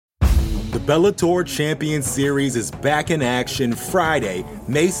Bellator Champion Series is back in action Friday,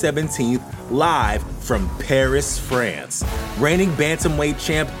 May 17th, live from Paris, France. Reigning bantamweight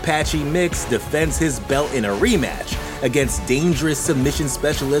champ Patchy Mix defends his belt in a rematch against dangerous submission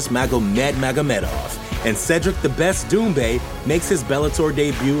specialist Magomed Magomedov. And Cedric the Best Doumbé makes his Bellator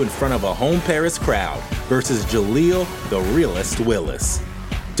debut in front of a home Paris crowd versus Jaleel the Realist Willis.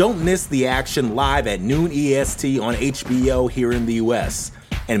 Don't miss the action live at noon EST on HBO here in the US.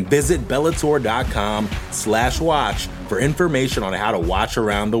 And visit Bellator.com/watch for information on how to watch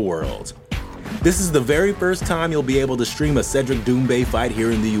around the world. This is the very first time you'll be able to stream a Cedric Doumbé fight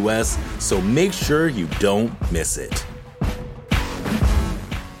here in the US, so make sure you don't miss it.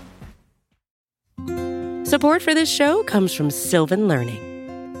 Support for this show comes from Sylvan Learning.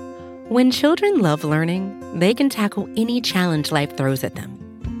 When children love learning, they can tackle any challenge life throws at them.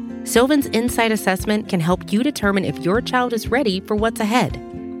 Sylvan's Insight Assessment can help you determine if your child is ready for what's ahead.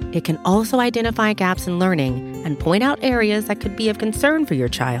 It can also identify gaps in learning and point out areas that could be of concern for your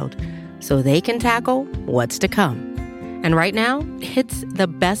child so they can tackle what's to come. And right now, it's the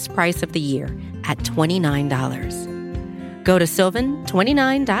best price of the year at $29. Go to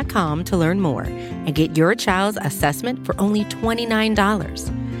sylvan29.com to learn more and get your child's assessment for only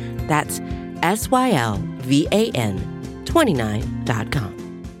 $29. That's SYLVAN 29.com.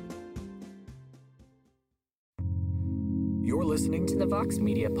 You're listening to the Vox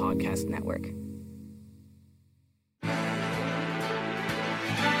Media Podcast Network.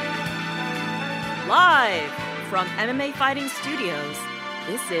 Live from MMA Fighting Studios,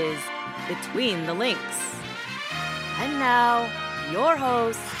 this is Between the Links. And now, your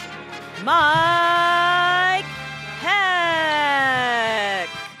host, Mike Heck.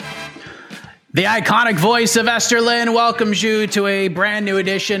 The iconic voice of Esther Lynn welcomes you to a brand new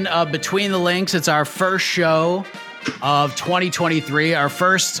edition of Between the Links. It's our first show of 2023, our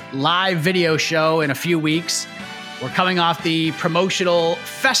first live video show in a few weeks. We're coming off the promotional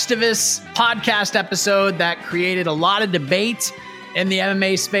Festivus podcast episode that created a lot of debate in the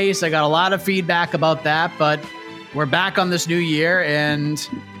MMA space. I got a lot of feedback about that, but we're back on this new year, and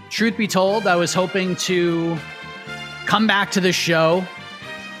truth be told, I was hoping to come back to this show,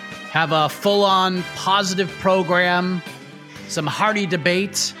 have a full-on positive program, some hearty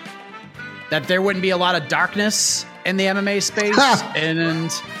debate, that there wouldn't be a lot of darkness in the MMA space,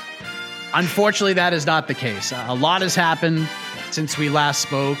 and unfortunately, that is not the case. A lot has happened since we last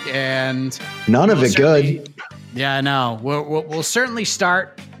spoke, and none of it good. Yeah, I know. We'll certainly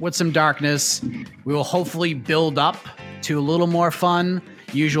start with some darkness. We will hopefully build up to a little more fun,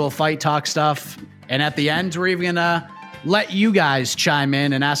 usual fight talk stuff, and at the end, we're even gonna let you guys chime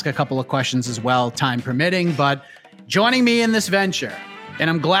in and ask a couple of questions as well, time permitting. But joining me in this venture, and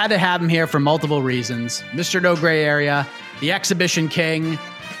I'm glad to have him here for multiple reasons, Mr. No Gray Area, the Exhibition King,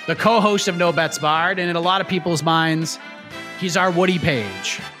 the co-host of No Bets Barred, and in a lot of people's minds, he's our Woody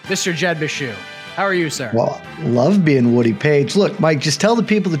Page, Mr. Jed Bashu. How are you, sir? Well, love being Woody Page. Look, Mike, just tell the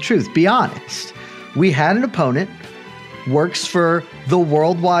people the truth. Be honest. We had an opponent, works for the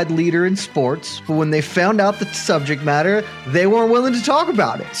worldwide leader in sports, but when they found out the subject matter, they weren't willing to talk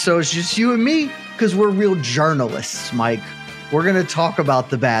about it. So it's just you and me, because we're real journalists, Mike. We're going to talk about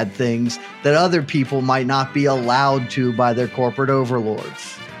the bad things that other people might not be allowed to by their corporate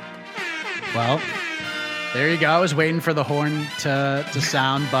overlords. Well, there you go. I was waiting for the horn to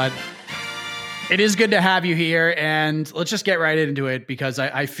sound, but it is good to have you here. And let's just get right into it, because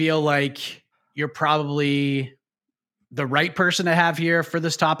I feel like you're probably the right person to have here for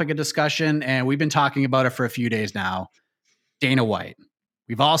this topic of discussion. And we've been talking about it for a few days now. Dana White.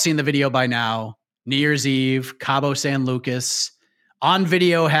 We've all seen the video by now. New Year's Eve, Cabo San Lucas, on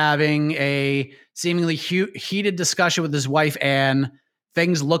video having a seemingly heated discussion with his wife, Ann.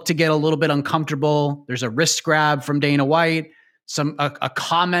 Things look to get a little bit uncomfortable. There's a wrist grab from Dana White. A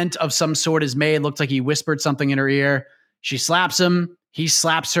comment of some sort is made. Looks like he whispered something in her ear. She slaps him. He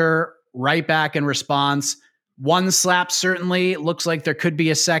slaps her right back in response. One slap, certainly. It looks like there could be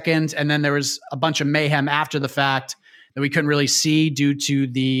a second. And then there was a bunch of mayhem after the fact that we couldn't really see due to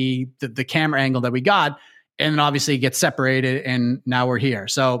the camera angle that we got. And then obviously it gets separated, and now we're here.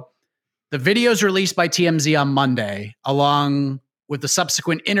 So the video is released by TMZ on Monday, along with the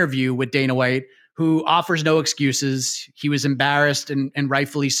subsequent interview with Dana White, who offers no excuses. He was embarrassed, and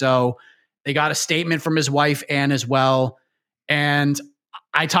rightfully so. They got a statement from his wife, Ann, as well. And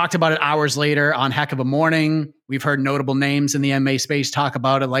I talked about it hours later on Heck of a Morning. We've heard notable names in the MMA space talk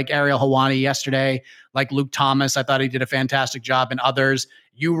about it, like Ariel Helwani yesterday, like Luke Thomas. I thought he did a fantastic job, and others.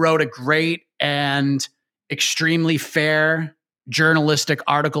 You wrote a great and extremely fair journalistic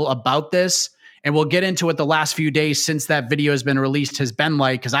article about this. And we'll get into what the last few days since that video has been released has been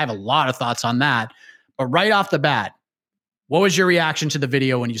like, because I have a lot of thoughts on that. But right off the bat, what was your reaction to the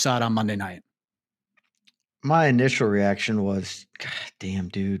video when you saw it on Monday night? My initial reaction was, God damn,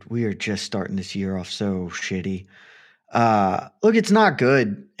 dude, we are just starting this year off so shitty. Look, it's not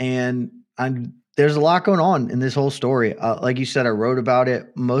good. And there's a lot going on in this whole story. Like you said, I wrote about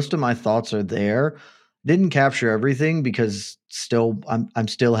it. Most of my thoughts are there. Didn't capture everything because I'm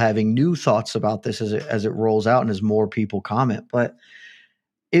still having new thoughts about this as it rolls out and as more people comment. But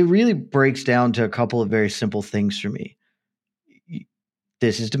it really breaks down to a couple of very simple things for me.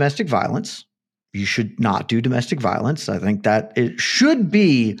 This is domestic violence. You should not do domestic violence. I think that it should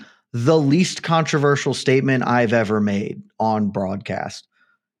be the least controversial statement I've ever made on broadcast.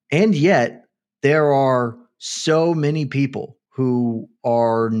 And yet there are so many people who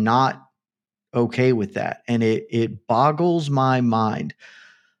are not okay with that. And it boggles my mind.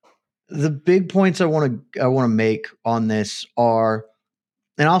 The big points I want to make on this are,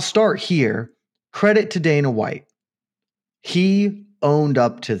 and I'll start here, credit to Dana White. He owned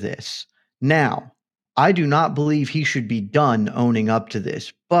up to this. Now, I do not believe he should be done owning up to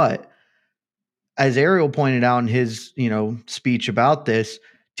this, but as Ariel pointed out in his, speech about this,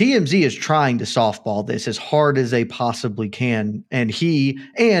 TMZ is trying to softball this as hard as they possibly can, and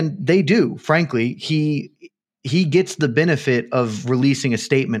they do. Frankly, he gets the benefit of releasing a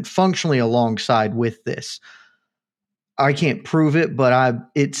statement functionally alongside with this. I can't prove it, but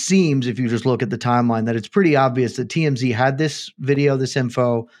it seems, if you just look at the timeline, that it's pretty obvious that TMZ had this video, this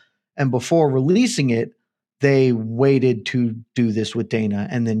info, and before releasing it, they waited to do this with Dana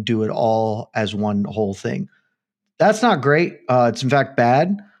and then do it all as one whole thing. That's not great. It's in fact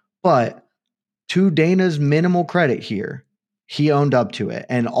bad, but to Dana's minimal credit here, he owned up to it.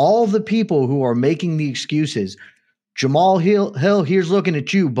 And all the people who are making the excuses, Jamal Hill, here's looking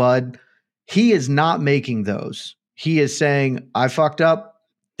at you, bud. He is not making those. He is saying, I fucked up.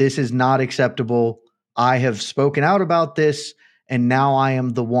 This is not acceptable. I have spoken out about this, and now I am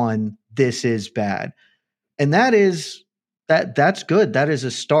the one. This is bad. And that's good. That is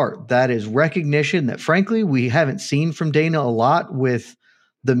a start. That is recognition that, frankly, we haven't seen from Dana a lot with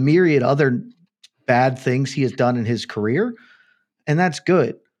the myriad other bad things he has done in his career. And that's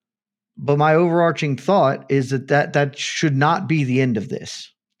good. But my overarching thought is that should not be the end of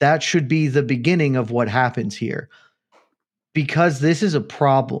this. That should be the beginning of what happens here. Because this is a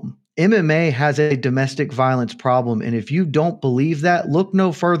problem. MMA has a domestic violence problem. And if you don't believe that, look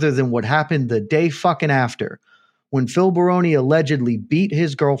no further than what happened the day fucking after when Phil Baroni allegedly beat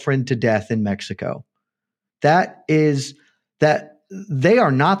his girlfriend to death in Mexico. That they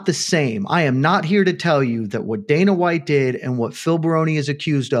are not the same. I am not here to tell you that what Dana White did and what Phil Baroni is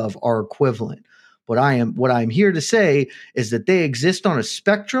accused of are equivalent. What I am here to say is that they exist on a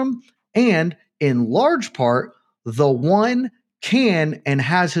spectrum, and in large part, the one can and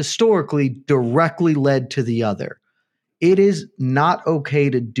has historically directly led to the other. It is not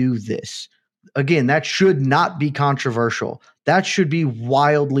okay to do this. Again, that should not be controversial. That should be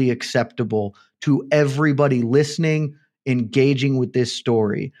wildly acceptable to everybody listening, engaging with this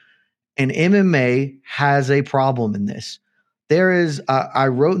story. And MMA has a problem in this. There is, I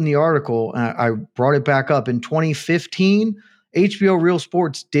wrote in the article, and I brought it back up, in 2015, HBO Real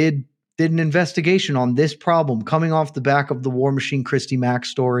Sports did an investigation on this problem coming off the back of the War Machine Christy Mack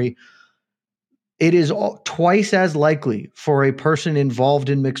story. It is twice as likely for a person involved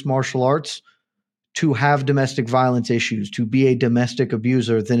in mixed martial arts to have domestic violence issues, to be a domestic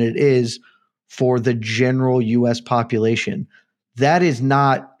abuser, than it is for the general U.S. population. That is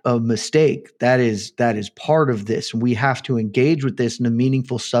not a mistake. That is part of this. And we have to engage with this in a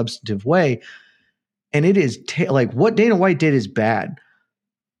meaningful, substantive way. And it is like what Dana White did is bad.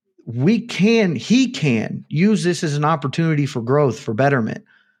 He can use this as an opportunity for growth, for betterment.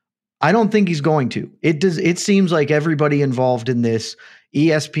 I don't think he's going to. It seems like everybody involved in this,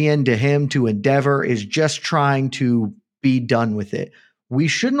 ESPN to him to Endeavor, is just trying to be done with it. We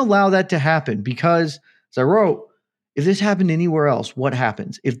shouldn't allow that to happen because, as I wrote, if this happened anywhere else, what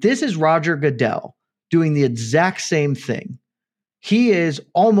happens? If this is Roger Goodell doing the exact same thing, he is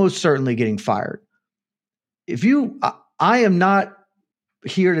almost certainly getting fired. I am not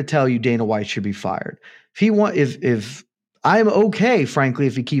here to tell you Dana White should be fired. If I'm okay, frankly,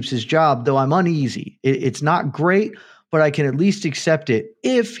 if he keeps his job, though I'm uneasy. It's not great, but I can at least accept it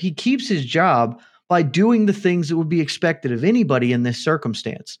if he keeps his job by doing the things that would be expected of anybody in this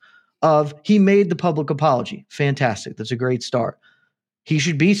circumstance. He made the public apology. Fantastic. That's a great start. He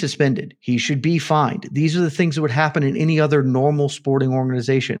should be suspended. He should be fined. These are the things that would happen in any other normal sporting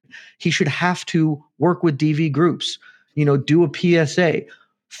organization. He should have to work with DV groups, do a PSA.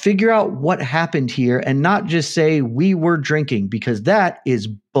 Figure out what happened here and not just say we were drinking, because that is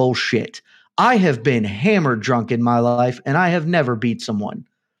bullshit. I have been hammered drunk in my life and I have never beat someone,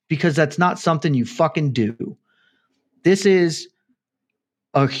 because that's not something you fucking do. This is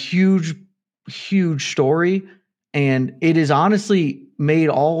a huge, huge story, and it is honestly made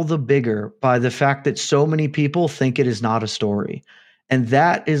all the bigger by the fact that so many people think it is not a story. And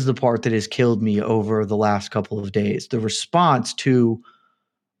that is the part that has killed me over the last couple of days. The response to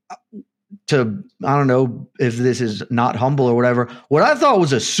I don't know if this is not humble or whatever, what I thought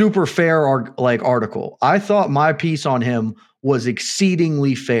was a super fair article. I thought my piece on him was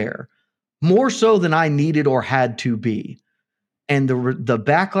exceedingly fair, more so than I needed or had to be. And the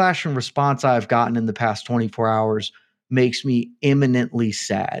backlash and response I've gotten in the past 24 hours makes me imminently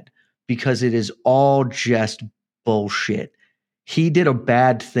sad, because it is all just bullshit. He did a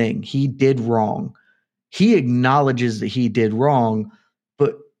bad thing. He did wrong. He acknowledges that he did wrong,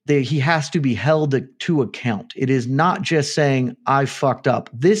 but he has to be held to account. It is not just saying, I fucked up.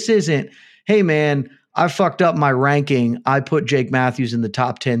 This isn't, hey man, I fucked up my ranking. I put Jake Matthews in the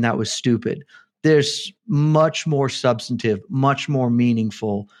top 10. That was stupid. There's much more substantive, much more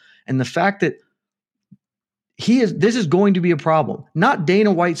meaningful. And the fact that this is going to be a problem, not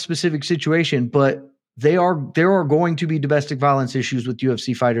Dana White's specific situation, but there are going to be domestic violence issues with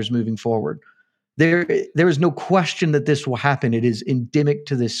UFC fighters moving forward. There is no question that this will happen. It is endemic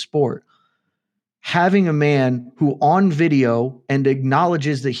to this sport. Having a man who on video and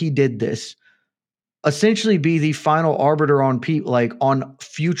acknowledges that he did this essentially be the final arbiter on on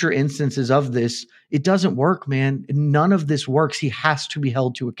future instances of this, it doesn't work, man. None of this works. He has to be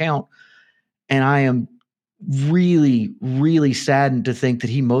held to account. And I am really, really saddened to think that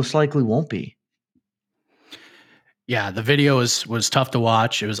he most likely won't be. Yeah, the video was tough to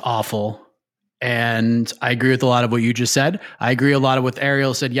watch. It was awful. And I agree with a lot of what you just said. I agree a lot of what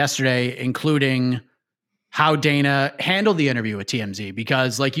Ariel said yesterday, including how Dana handled the interview with TMZ.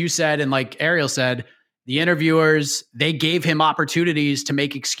 Because like you said, and like Ariel said, the interviewers, they gave him opportunities to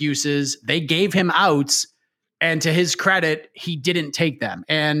make excuses. They gave him outs. And to his credit, he didn't take them.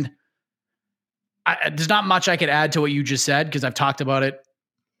 And there's not much I could add to what you just said, because I've talked about it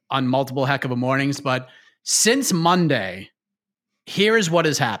on multiple heck of a mornings. But since Monday, here is what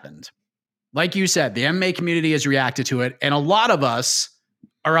has happened. Like you said, the MMA community has reacted to it, and a lot of us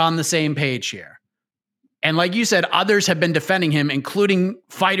are on the same page here. And like you said, others have been defending him, including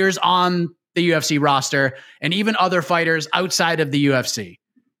fighters on the UFC roster and even other fighters outside of the UFC.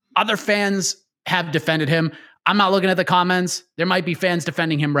 Other fans have defended him. I'm not looking at the comments. There might be fans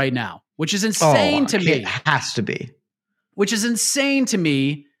defending him right now, which is insane to me. It has to be. Which is insane to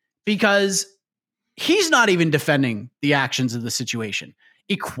me, because he's not even defending the actions of the situation.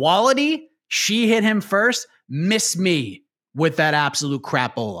 Equality, she hit him first. Miss me with that absolute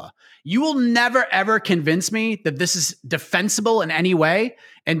crapola. You will never, ever convince me that this is defensible in any way.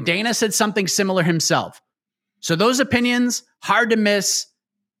 And Dana said something similar himself. So those opinions, hard to miss.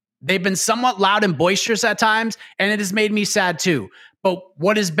 They've been somewhat loud and boisterous at times, and it has made me sad too. But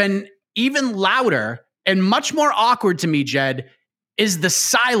what has been even louder and much more awkward to me, Jed, is the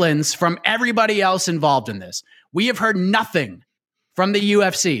silence from everybody else involved in this. We have heard nothing from the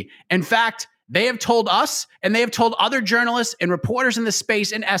UFC. In fact, they have told us, and they have told other journalists and reporters in the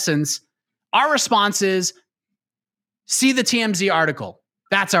space, in essence, our response is, see the TMZ article.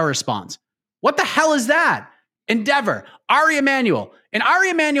 That's our response. What the hell is that? Endeavor, Ari Emanuel. And Ari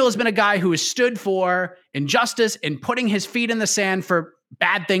Emanuel has been a guy who has stood for injustice and putting his feet in the sand for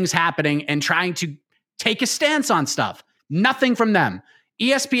bad things happening and trying to take a stance on stuff. Nothing from them.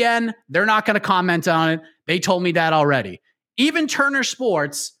 ESPN, they're not going to comment on it. They told me that already. Even Turner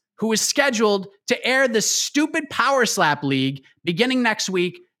Sports, who is scheduled to air the stupid Power Slap League beginning next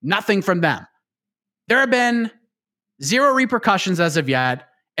week, nothing from them. There have been zero repercussions as of yet.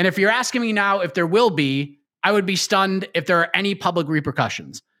 And if you're asking me now if there will be, I would be stunned if there are any public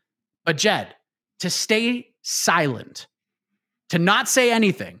repercussions. But Jed, to stay silent, to not say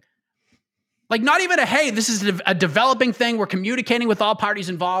anything, like not even hey, this is a developing thing. We're communicating with all parties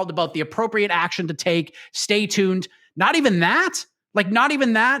involved about the appropriate action to take. Stay tuned. Not even that. Not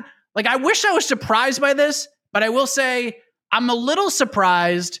even that. I wish I was surprised by this, but I will say I'm a little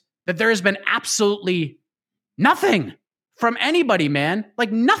surprised that there has been absolutely nothing from anybody, man.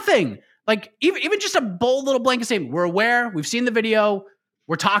 Nothing. Even just a bold little blanket statement. We're aware. We've seen the video.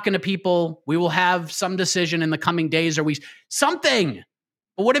 We're talking to people. We will have some decision in the coming days or weeks. Something.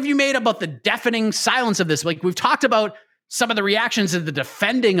 But what have you made about the deafening silence of this? We've talked about some of the reactions of the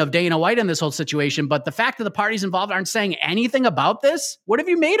defending of Dana White in this whole situation, but the fact that the parties involved aren't saying anything about this, what have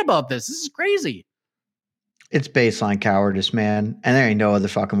you made about this? This is crazy. It's baseline cowardice, man, and there ain't no other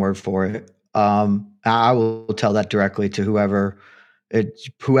fucking word for it. I will tell that directly to whoever's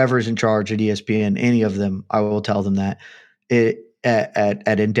in charge at ESPN, any of them. I will tell them that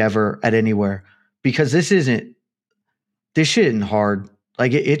at Endeavor, at anywhere, because this shit isn't hard.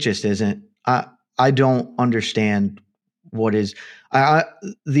 Like it just isn't. I don't understand what is.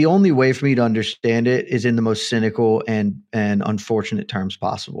 The only way for me to understand it is in the most cynical and unfortunate terms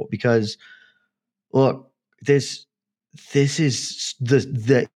possible. Because look, this is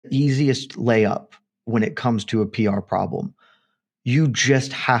the easiest layup when it comes to a PR problem. You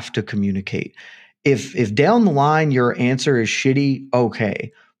just have to communicate. If down the line your answer is shitty,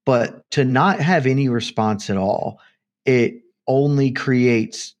 okay. But to not have any response at all, it only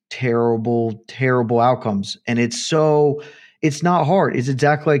creates terrible, terrible outcomes. And it's not hard. It's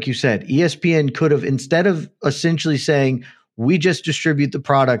exactly like you said. ESPN could have, instead of essentially saying, we just distribute the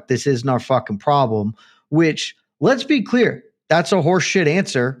product, this isn't our fucking problem, which, let's be clear, that's a horseshit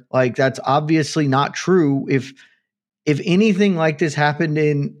answer. Like, that's obviously not true. If anything like this happened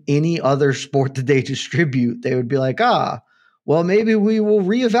in any other sport that they distribute, they would be like, well, maybe we will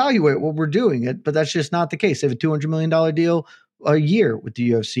reevaluate what we're doing. But that's just not the case. They have a $200 million deal a year with the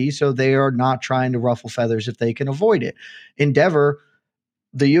UFC, so they are not trying to ruffle feathers if they can avoid it. Endeavor,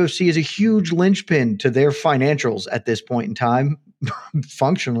 the UFC is a huge linchpin to their financials at this point in time,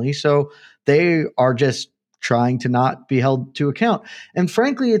 functionally. So they are just trying to not be held to account. And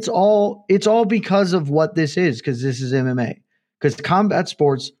frankly, it's all because of what this is, because this is MMA. Because combat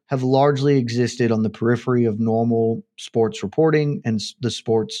sports have largely existed on the periphery of normal sports reporting and the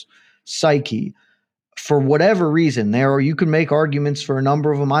sports psyche. For whatever reason, you can make arguments for a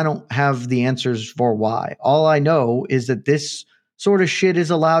number of them. I don't have the answers for why. All I know is that this sort of shit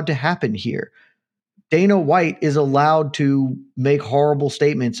is allowed to happen here. Dana White is allowed to make horrible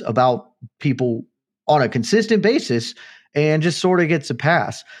statements about people on a consistent basis and just sort of gets a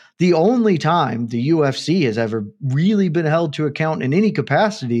pass. The only time the UFC has ever really been held to account in any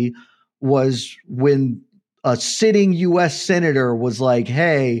capacity was when a sitting U.S. senator was like,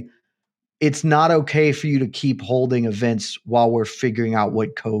 hey, it's not okay for you to keep holding events while we're figuring out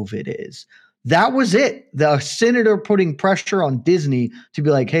what COVID is. That was it. The senator putting pressure on Disney to be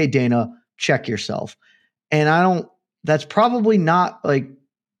like, hey, Dana, check yourself. And that's probably not like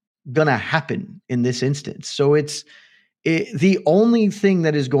going to happen in this instance. So the only thing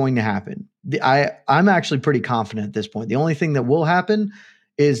that is going to happen, I'm actually pretty confident at this point. The only thing that will happen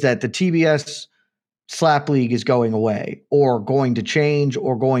is that the TBS Slap League is going away or going to change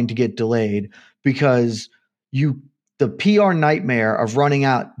or going to get delayed, because the PR nightmare of running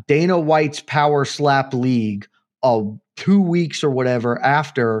out Dana White's Power Slap League 2 weeks or whatever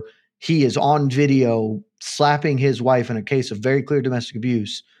after he is on video slapping his wife in a case of very clear domestic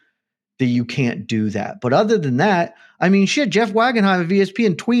abuse, that you can't do that. But other than that, I mean, shit, Jeff Wagenheim of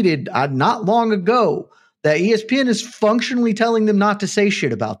ESPN tweeted not long ago that ESPN is functionally telling them not to say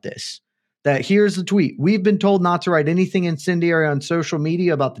shit about this. That here's the tweet. We've been told not to write anything incendiary on social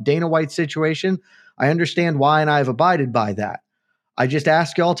media about the Dana White situation. I understand why, and I have abided by that. I just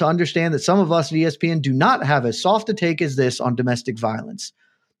ask y'all to understand that some of us at ESPN do not have as soft a take as this on domestic violence.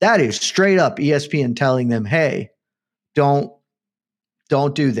 That is straight up ESPN telling them, hey, don't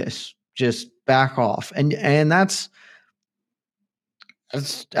do this. Just back off. And that's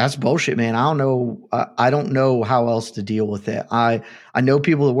bullshit, man. I don't know. I don't know how else to deal with it. I know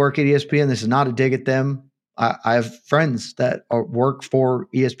people that work at ESPN. This is not a dig at them. I have friends that work for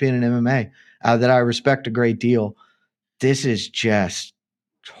ESPN and MMA that I respect a great deal. This is just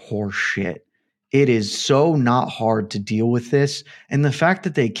horseshit. It is so not hard to deal with this. And the fact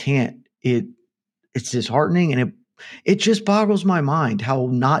that they can't, it's disheartening, and it just boggles my mind how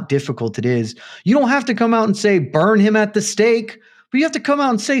not difficult it is. You don't have to come out and say, burn him at the stake, but you have to come out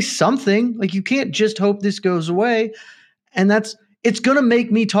and say something. Like, you can't just hope this goes away. And it's going to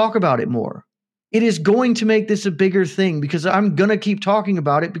make me talk about it more. It is going to make this a bigger thing, because I'm going to keep talking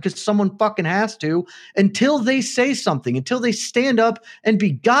about it, because someone fucking has to, until they say something, until they stand up and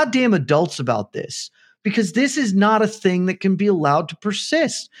be goddamn adults about this, because this is not a thing that can be allowed to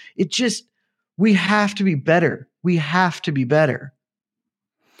persist. We have to be better. We have to be better.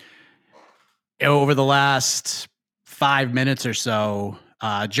 Over the last 5 minutes or so,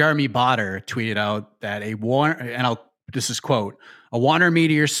 Jeremy Botter tweeted out that this is quote, a Warner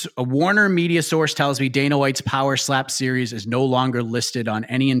Media source tells me Dana White's Power Slap series is no longer listed on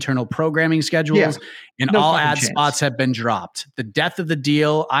any internal programming schedules, and all ad spots have been dropped. The death of the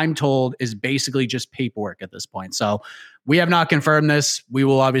deal, I'm told, is basically just paperwork at this point. So we have not confirmed this. We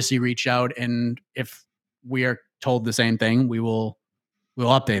will obviously reach out, and if we are told the same thing, we'll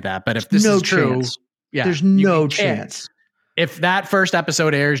update that. But if this is true, Yeah. There's You no can't. chance. If that first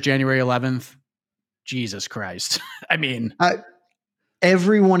episode airs January 11th, Jesus Christ. I mean,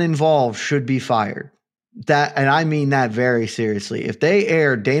 everyone involved should be fired. And I mean that very seriously. If they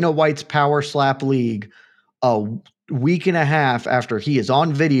air Dana White's Power Slap League a week and a half after he is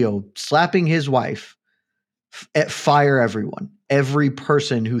on video slapping his wife, fire everyone. Every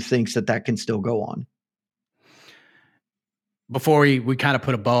person who thinks that can still go on. Before we kind of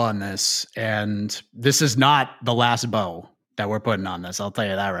put a bow on this, and this is not the last bow that we're putting on this, I'll tell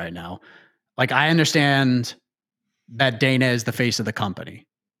you that right now. Like, I understand that Dana is the face of the company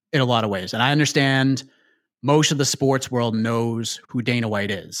in a lot of ways. And I understand most of the sports world knows who Dana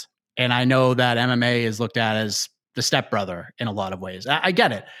White is. And I know that MMA is looked at as the stepbrother in a lot of ways. I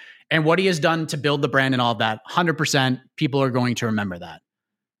get it. And what he has done to build the brand and all of that, 100% people are going to remember that.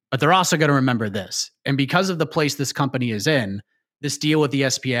 But they're also going to remember this. And because of the place this company is in, this deal with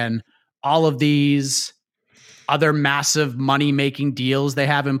ESPN, all of these other massive money-making deals they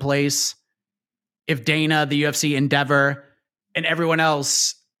have in place, if Dana, the UFC, Endeavor, and everyone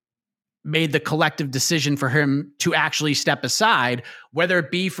else made the collective decision for him to actually step aside, whether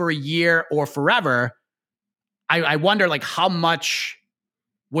it be for a year or forever, I wonder, like, how much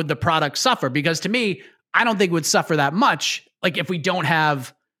would the product suffer? Because to me, I don't think it would suffer that much. Like, if we don't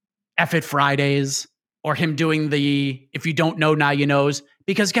have F It Fridays or him doing the if you don't know, now you knows.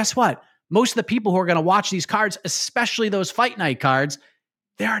 Because guess what? Most of the people who are going to watch these cards, especially those fight night cards,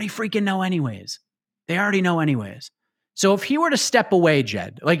 they already freaking know anyways. They already know anyways. So if he were to step away,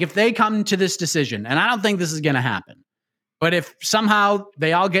 Jed, like if they come to this decision, and I don't think this is going to happen, but if somehow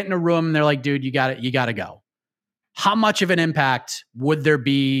they all get in a room and they're like, dude, you got to go. How much of an impact would there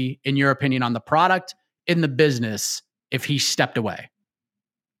be, in your opinion, on the product, in the business, if he stepped away?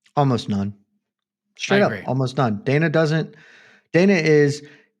 Almost none. Straight up, almost none. That's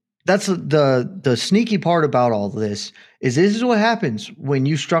the sneaky part about all of this is what happens when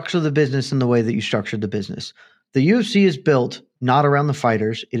you structure the business in the way that you structured the business. The UFC is built not around the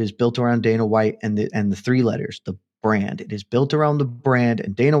fighters. It is built around Dana White and the three letters, the brand. It is built around the brand,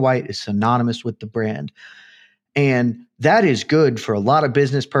 and Dana White is synonymous with the brand. And that is good for a lot of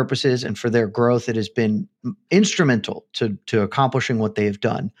business purposes and for their growth. It has been instrumental to accomplishing what they have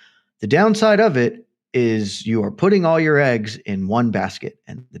done. The downside of it is you are putting all your eggs in one basket,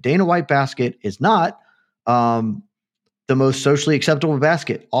 and the Dana White basket is not the most socially acceptable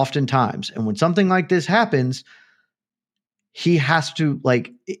basket oftentimes. And when something like this happens, he has to,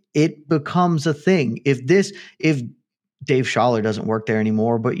 like, it becomes a thing. If Dave Schaller doesn't work there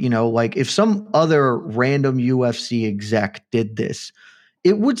anymore, but like if some other random UFC exec did this,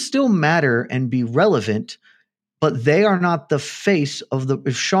 it would still matter and be relevant. But they are not the face of the.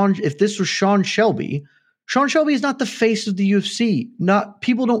 If this was Sean Shelby is not the face of the UFC.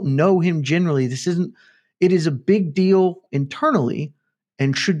 People don't know him generally. It is a big deal internally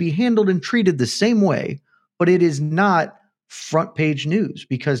and should be handled and treated the same way. But it is not front page news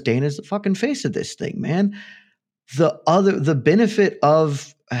because Dana's the fucking face of this thing, man. The benefit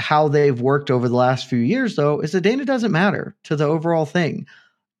of how they've worked over the last few years, though, is that Dana doesn't matter to the overall thing.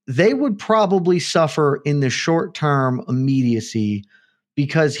 They would probably suffer in the short term immediacy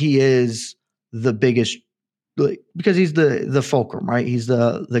because he is the biggest, because he's the fulcrum, right? He's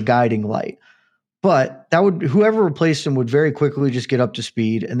the guiding light. But whoever replaced him would very quickly just get up to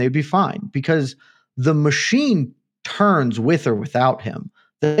speed and they'd be fine because the machine turns with or without him.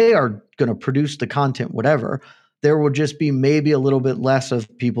 They are going to produce the content, whatever. There will just be maybe a little bit less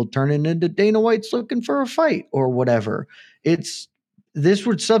of people turning into Dana White's looking for a fight or whatever. This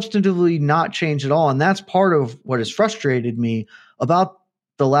would substantively not change at all. And that's part of what has frustrated me about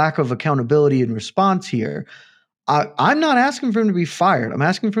the lack of accountability and response here. I'm not asking for him to be fired. I'm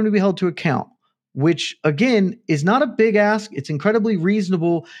asking for him to be held to account, which again is not a big ask. It's incredibly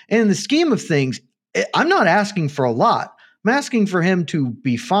reasonable. And in the scheme of things, I'm not asking for a lot. I'm asking for him to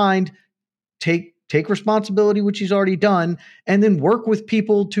be fined, take responsibility, which he's already done, and then work with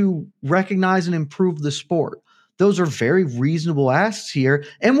people to recognize and improve the sport. Those are very reasonable asks here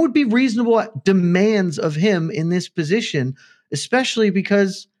and would be reasonable demands of him in this position, especially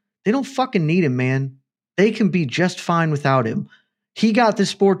because they don't fucking need him, man. They can be just fine without him. He got this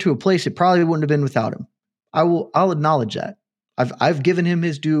sport to a place it probably wouldn't have been without him. I'll acknowledge that. I've given him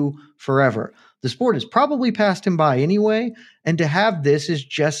his due forever. The sport has probably passed him by anyway, and to have this is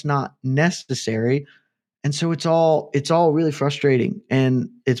just not necessary. And so it's all really frustrating. And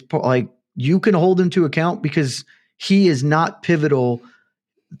it's like you can hold him to account because he is not pivotal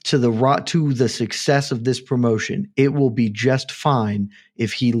to the success of this promotion. It will be just fine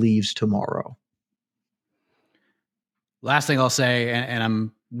if he leaves tomorrow. Last thing I'll say, and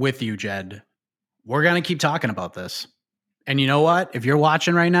I'm with you, Jed. we're going to keep talking about this. And you know what? If you're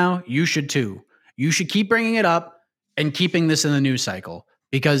watching right now, you should too. You should keep bringing it up and keeping this in the news cycle,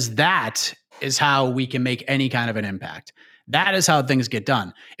 because that is how we can make any kind of an impact. That is how things get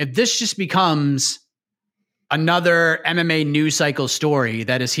done. If this just becomes another MMA news cycle story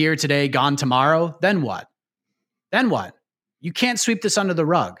that is here today, gone tomorrow, then what? Then what? You can't sweep this under the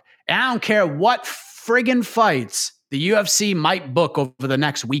rug. And I don't care what friggin' fights the UFC might book over the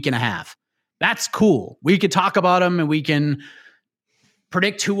next week and a half. That's cool. We could talk about them and we can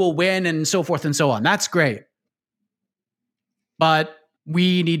predict who will win and so forth and so on. That's great. But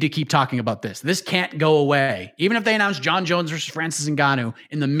we need to keep talking about this. This can't go away. Even if they announce John Jones versus Francis Ngannou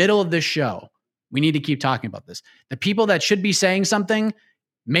in the middle of this show, we need to keep talking about this. The people that should be saying something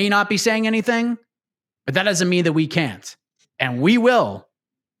may not be saying anything, but that doesn't mean that we can't. And we will.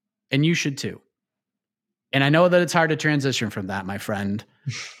 And you should too. And I know that it's hard to transition from that, my friend.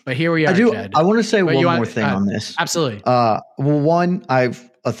 But here we are, Jed. I want to say one more thing on this. Absolutely. Well, one,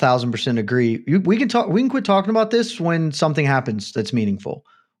 I've 1,000% agree. We can quit talking about this when something happens that's meaningful.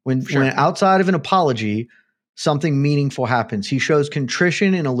 When outside of an apology, something meaningful happens. He shows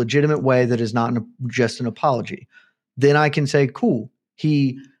contrition in a legitimate way that is not just an apology. Then I can say, cool.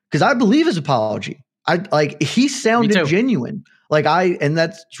 Because I believe his apology. He sounded genuine. And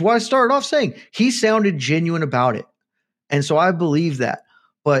that's why I started off saying he sounded genuine about it. And so I believe that.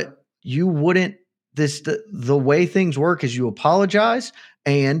 But you wouldn't, the way things work is you apologize.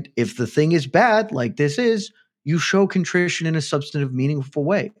 And if the thing is bad, like this is, you show contrition in a substantive, meaningful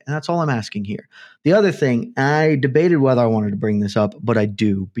way. And that's all I'm asking here. The other thing, I debated whether I wanted to bring this up, but I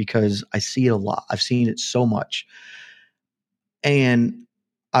do because I see it a lot. I've seen it so much. And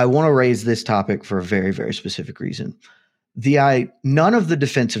I want to raise this topic for a very, very specific reason. None of the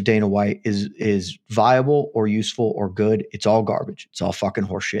defense of Dana White is viable or useful or good. It's all garbage. It's all fucking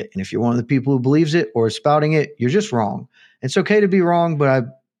horseshit. And if you're one of the people who believes it or is spouting it, you're just wrong. It's okay to be wrong, but I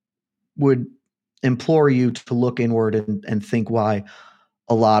would implore you to look inward and think why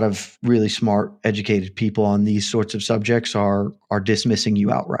a lot of really smart, educated people on these sorts of subjects are dismissing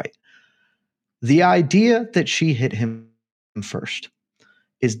you outright. The idea that she hit him first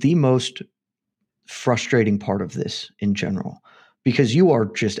is the most frustrating part of this in general, because you are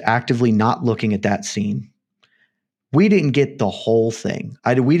just actively not looking at that scene. We didn't get the whole thing.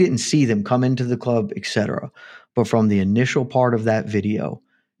 We didn't see them come into the club, etc. But from the initial part of that video,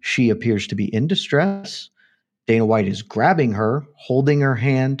 she appears to be in distress. Dana White is grabbing her, holding her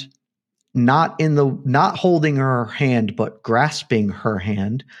hand, not holding her hand, but grasping her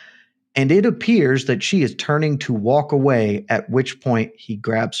hand. And it appears that she is turning to walk away, at which point he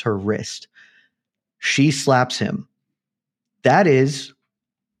grabs her wrist. She slaps him. That is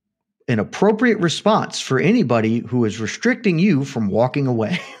an appropriate response for anybody who is restricting you from walking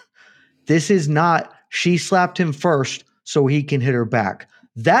away. This is not, she slapped him first so he can hit her back.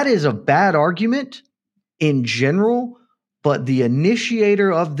 That is a bad argument in general, but the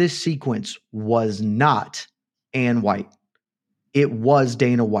initiator of this sequence was not Ann White. It was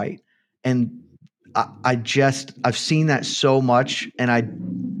Dana White. And I've seen that so much,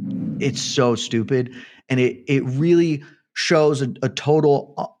 and it's so stupid. And it really shows a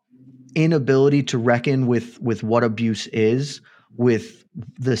total inability to reckon with what abuse is, with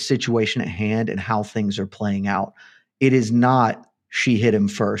the situation at hand and how things are playing out. It is not she hit him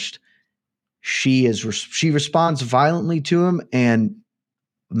first. She responds violently to him, and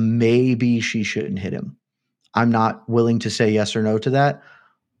maybe she shouldn't hit him. I'm not willing to say yes or no to that.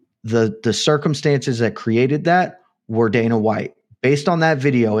 The circumstances that created that were Dana White. Based on that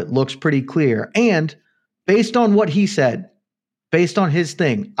video, it looks pretty clear. And based on what he said, based on his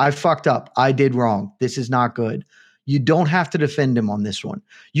thing, I fucked up. I did wrong. This is not good. You don't have to defend him on this one.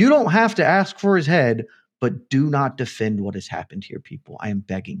 You don't have to ask for his head, but do not defend what has happened here, people. I am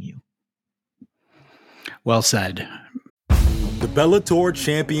begging you. Well said. The Bellator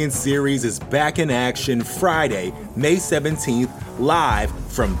Champion Series is back in action Friday, May 17th, live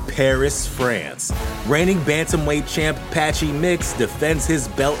from Paris, France. Reigning bantamweight champ Patchy Mix defends his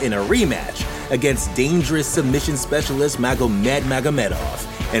belt in a rematch against dangerous submission specialist Magomed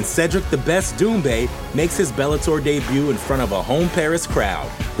Magomedov. And Cedric the Best Doumbé makes his Bellator debut in front of a home Paris crowd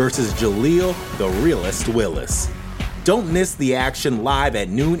versus Jaleel the Realist Willis. Don't miss the action live at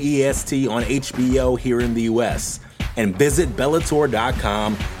noon EST on HBO here in the US. And visit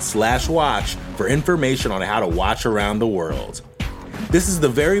Bellator.com/watch for information on how to watch around the world. This is the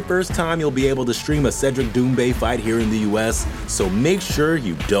very first time you'll be able to stream a Cedric Doumbé fight here in the US, so make sure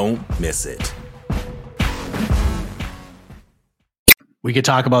you don't miss it. We could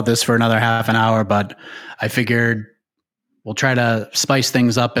talk about this for another half an hour, but I figured we'll try to spice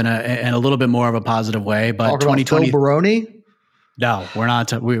things up in a little bit more of a positive way. But Talk 2020, about Phil Baroni. no, we're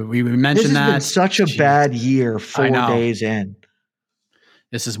not. We mentioned that. This has been such a bad year 4 days in.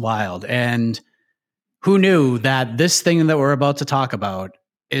 This is wild. And who knew that this thing that we're about to talk about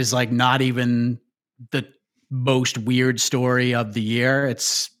is like not even the most weird story of the year?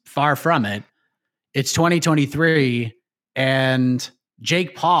 It's far from it. It's 2023, and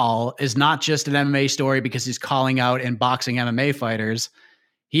Jake Paul is not just an MMA story because he's calling out and boxing MMA fighters.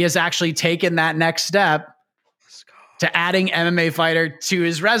 He has actually taken that next step to adding MMA fighter to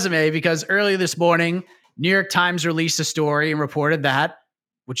his resume, because earlier this morning, New York Times released a story and reported that,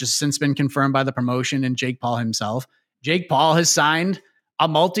 which has since been confirmed by the promotion and Jake Paul himself, Jake Paul has signed a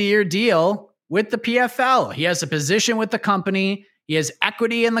multi-year deal with the PFL. He has a position with the company. He has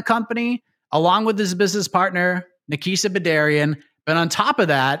equity in the company, along with his business partner, Nikisa Badarian. But on top of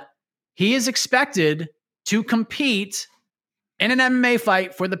that, he is expected to compete in an MMA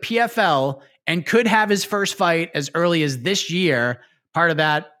fight for the PFL and could have his first fight as early as this year, part of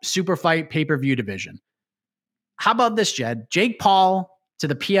that super fight pay-per-view division. How about this, Jed? Jake Paul to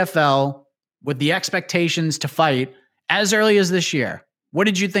the PFL with the expectations to fight as early as this year. What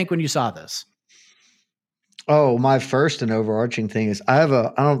did you think when you saw this? Oh, my first and overarching thing is I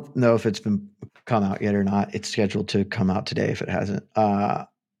don't know if it's been come out yet or not. It's scheduled to come out today if it hasn't.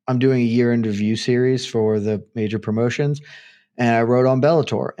 I'm doing a year-end review series for the major promotions, and I wrote on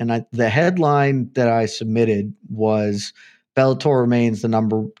Bellator. And the headline that I submitted was Bellator remains the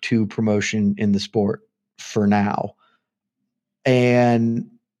number 2 promotion in the sport for now. And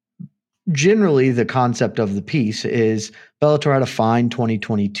generally the concept of the piece is Bellator had a fine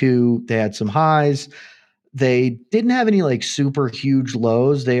 2022. They had some highs. They didn't have any like super huge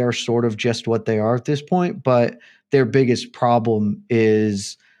lows. They are sort of just what they are at this point. But their biggest problem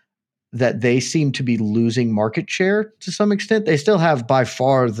is that they seem to be losing market share to some extent. They still have by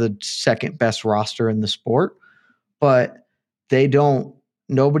far the second best roster in the sport, but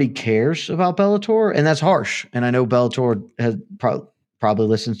nobody cares about Bellator, and that's harsh. And I know Bellator has probably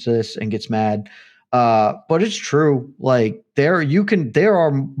listens to this and gets mad. But it's true. Like there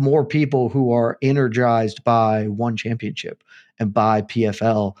are more people who are energized by one championship and by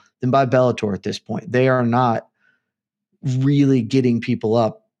PFL than by Bellator at this point. They are not really getting people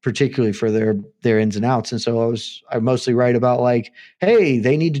up, particularly for their ins and outs. And so I mostly write about like, hey,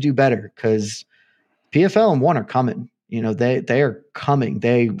 they need to do better because PFL and ONE are coming. You know, they are coming.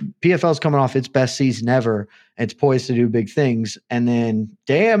 PFL's coming off its best season ever. And it's poised to do big things. And then,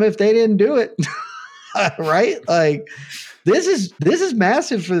 damn, if they didn't do it, right? Like this is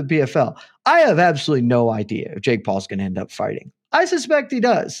massive for the PFL. I have absolutely no idea if Jake Paul's going to end up fighting. I suspect he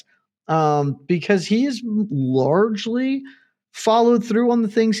does, because he has largely followed through on the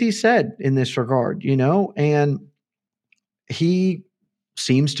things he said in this regard. You know, and he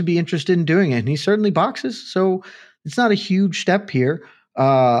seems to be interested in doing it. And he certainly boxes, so it's not a huge step here.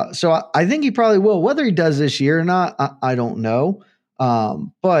 So I think he probably will. Whether he does this year or not, I don't know.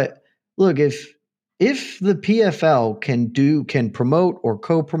 But look, if the PFL can promote or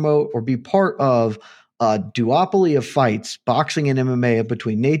co-promote or be part of a duopoly of fights, boxing and MMA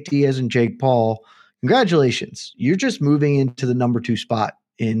between Nate Diaz and Jake Paul, congratulations. You're just moving into the number 2 spot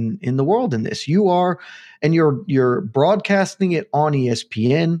in the world in this. You are, and you're broadcasting it on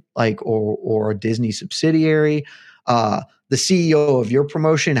ESPN, like or a Disney subsidiary. The CEO of your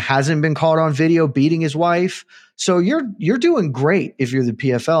promotion hasn't been caught on video beating his wife. So you're doing great if you're the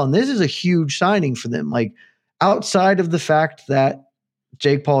PFL. And this is a huge signing for them. Like outside of the fact that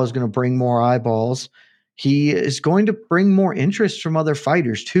Jake Paul is going to bring more eyeballs, he is going to bring more interest from other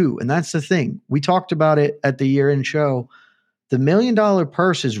fighters too. And that's the thing. We talked about it at the year-end show. The $1 million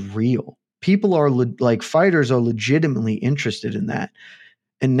purse is real. People are fighters are legitimately interested in that.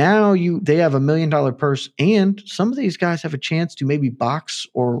 And now they have $1 million purse, and some of these guys have a chance to maybe box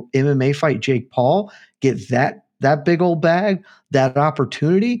or MMA fight Jake Paul, get that big old bag, that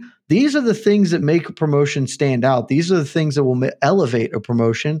opportunity. These are the things that make a promotion stand out. These are the things that will elevate a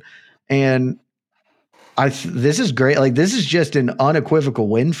promotion. And this is great. Like this is just an unequivocal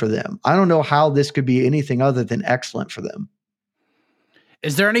win for them. I don't know how this could be anything other than excellent for them.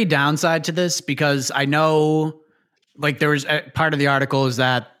 Is there any downside to this? Because I know like there was part of the article is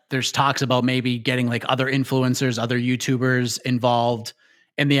that there's talks about maybe getting like other influencers, other YouTubers involved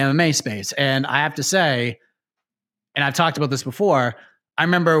in the MMA space. And I have to say, and I've talked about this before, I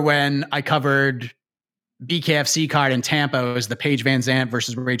remember when I covered BKFC card in Tampa, it was the Paige Van Zandt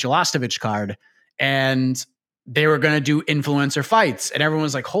versus Rachel Ostovich card. And they were going to do influencer fights. And everyone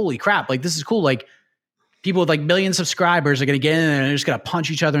was like, holy crap, like this is cool. Like people with like million subscribers are going to get in there and they're just going to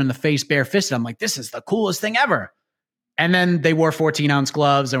punch each other in the face barefisted. I'm like, this is the coolest thing ever. And then they wore 14-ounce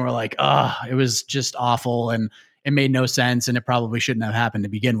gloves and were like, oh, it was just awful and it made no sense and it probably shouldn't have happened to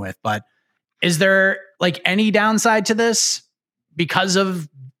begin with. But is there like any downside to this because of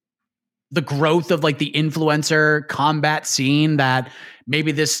the growth of like the influencer combat scene, that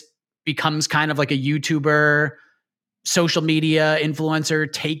maybe this becomes kind of like a YouTuber, social media influencer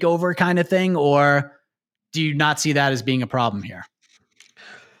takeover kind of thing? Or do you not see that as being a problem here?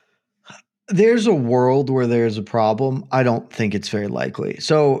 There's a world where there's a problem. I don't think it's very likely.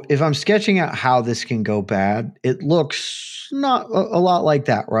 So if I'm sketching out how this can go bad, it looks not a lot like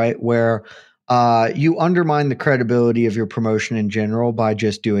that, right? Where you undermine the credibility of your promotion in general by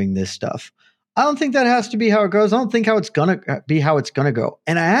just doing this stuff. I don't think that has to be how it goes. I don't think how it's gonna be how it's gonna go.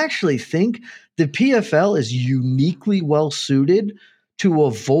 And I actually think the PFL is uniquely well suited to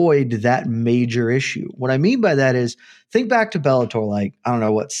avoid that major issue. What I mean by that is, think back to Bellator, like, I don't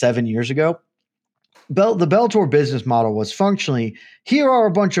know, what, 7 years ago? The Bellator business model was functionally, here are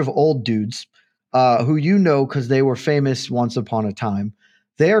a bunch of old dudes who you know because they were famous once upon a time.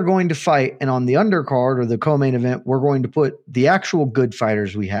 They are going to fight, and on the undercard or the co-main event, we're going to put the actual good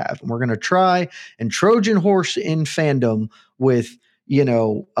fighters we have. And we're going to try and Trojan horse in fandom with,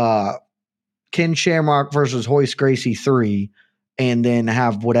 Ken Shamrock versus Hoist Gracie 3, and then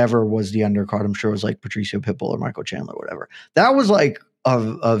have whatever was the undercard. I'm sure it was like Patricio Pitbull or Michael Chandler or whatever. That was like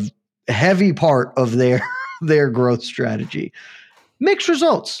a heavy part of their growth strategy. Mixed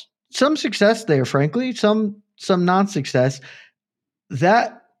results. Some success there, frankly, some non-success.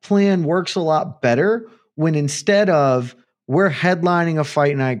 That plan works a lot better when instead of we're headlining a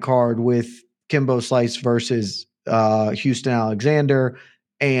fight night card with Kimbo Slice versus Houston Alexander,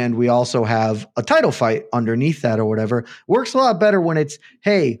 and we also have a title fight underneath that or whatever, works a lot better when it's,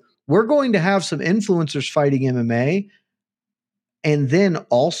 hey, we're going to have some influencers fighting MMA, and then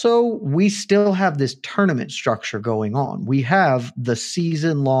also we still have this tournament structure going on. We have the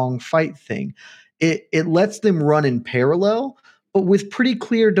season-long fight thing. It lets them run in parallel, but with pretty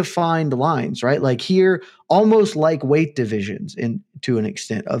clear defined lines, right? Like here, almost like weight divisions to an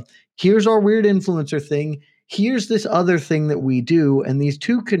extent of, here's our weird influencer thing, here's this other thing that we do, and these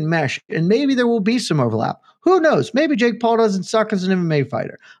two can mesh, and maybe there will be some overlap. Who knows? Maybe Jake Paul doesn't suck as an MMA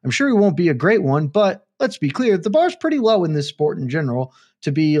fighter. I'm sure he won't be a great one, but let's be clear, the bar's pretty low in this sport in general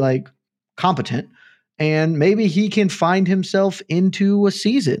to be like competent. And maybe he can find himself into a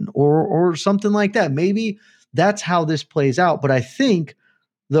season or something like that. Maybe that's how this plays out. But I think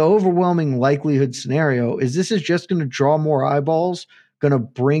the overwhelming likelihood scenario is this is just going to draw more eyeballs, going to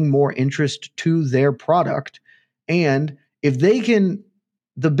bring more interest to their product. And if they can,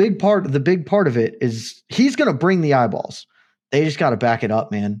 the big part of it is he's going to bring the eyeballs. They just got to back it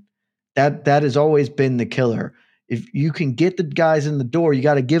up, man. That has always been the killer. If you can get the guys in the door, you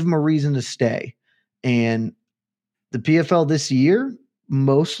got to give them a reason to stay. And the PFL this year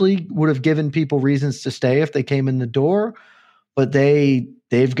mostly would have given people reasons to stay if they came in the door, but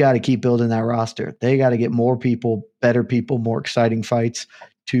they've got to keep building that roster. They got to get more people, better people, more exciting fights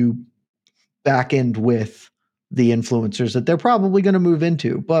to back end with the influencers that they're probably going to move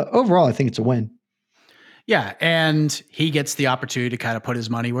into. But overall, I think it's a win. Yeah, and he gets the opportunity to kind of put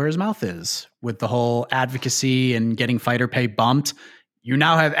his money where his mouth is with the whole advocacy and getting fighter pay bumped. You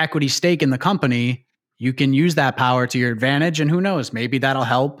now have equity stake in the company. You can use that power to your advantage, and who knows, maybe that'll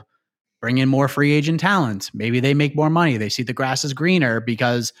help bring in more free agent talent. Maybe they make more money. They see the grass is greener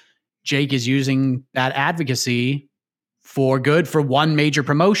because Jake is using that advocacy for good for one major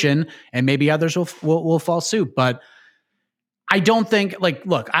promotion, and maybe others will fall suit. But I don't think, like,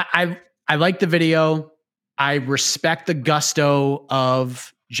 look, I like the video. I respect the gusto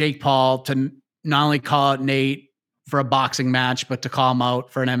of Jake Paul to not only call out Nate for a boxing match, but to call him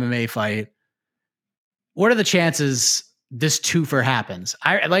out for an MMA fight. What are the chances this twofer happens?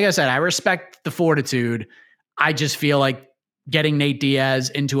 Like I said, I respect the fortitude. I just feel like getting Nate Diaz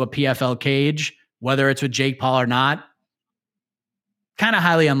into a PFL cage, whether it's with Jake Paul or not, kind of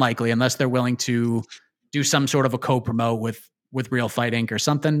highly unlikely unless they're willing to do some sort of a co-promote with Real Fight Inc. or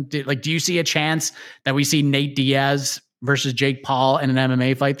something. Do you see a chance that we see Nate Diaz versus Jake Paul in an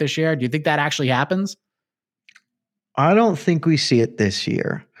MMA fight this year? Do you think that actually happens? I don't think we see it this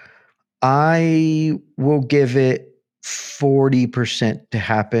year. I will give it 40% to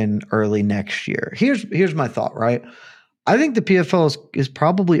happen early next year. Here's my thought, right? I think the PFL is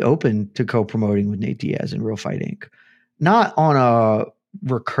probably open to co-promoting with Nate Diaz and Real Fight Inc. Not on a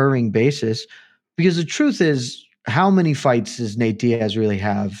recurring basis, because the truth is, how many fights does Nate Diaz really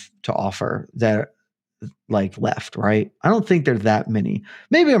have to offer that like left, right? I don't think there's that many.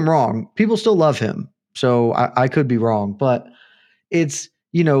 Maybe I'm wrong. People still love him, so I could be wrong, but it's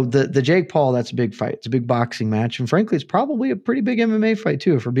the Jake Paul, that's a big fight. It's a big boxing match. And frankly, it's probably a pretty big MMA fight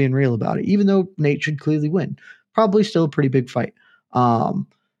too, if we're being real about it. Even though Nate should clearly win, probably still a pretty big fight.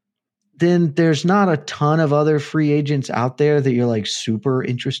 Then there's not a ton of other free agents out there that you're like super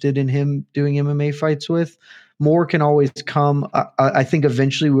interested in him doing MMA fights with. More can always come. I think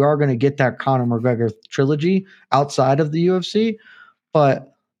eventually we are going to get that Conor McGregor trilogy outside of the UFC,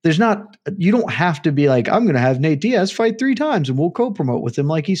 but you don't have to be like, I'm going to have Nate Diaz fight 3 times and we'll co-promote with him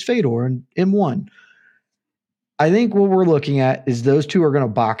like he's Fedor and M1. I think what we're looking at is those two are going to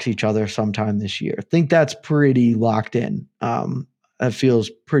box each other sometime this year. I think that's pretty locked in. That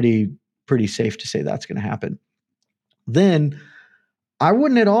feels pretty safe to say that's going to happen. Then I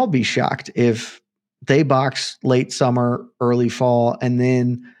wouldn't at all be shocked if they box late summer, early fall, and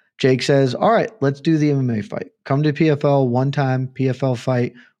then Jake says, all right, let's do the MMA fight. Come to PFL, one time PFL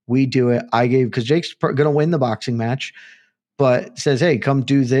fight. We do it. Because Jake's going to win the boxing match, but says, hey, come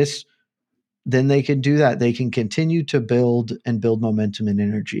do this. Then they can do that. They can continue to build momentum and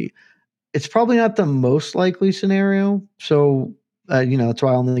energy. It's probably not the most likely scenario. So, that's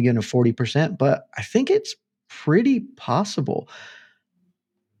why I'm only getting a 40%, but I think it's pretty possible.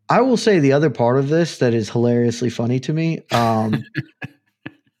 I will say the other part of this that is hilariously funny to me,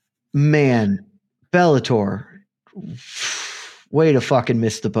 man, Bellator, way to fucking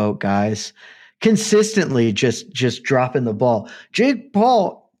miss the boat, guys. Consistently just dropping the ball. Jake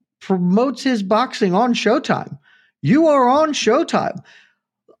Paul promotes his boxing on Showtime. You are on Showtime.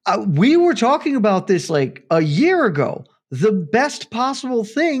 We were talking about this like a year ago. The best possible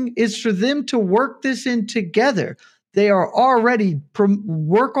thing is for them to work this in together. They are already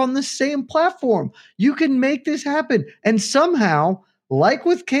work on the same platform. You can make this happen. And somehow, like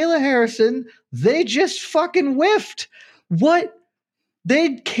with Kayla Harrison, they just fucking whiffed. What?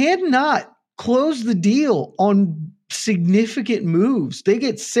 They cannot close the deal on significant moves. They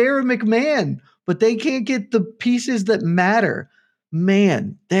get Sarah McMahon, but they can't get the pieces that matter.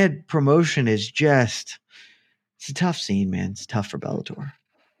 Man, that promotion is just, it's a tough scene, man. It's tough for Bellator.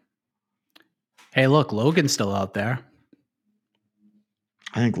 Hey, look, Logan's still out there.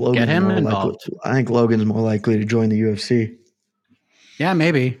 I think Logan's more likely to join the UFC. Yeah,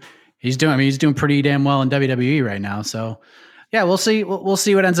 maybe. He's doing pretty damn well in WWE right now. So, yeah, we'll see. We'll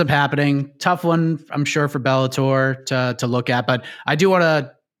see what ends up happening. Tough one, I'm sure, for Bellator to look at. But I do want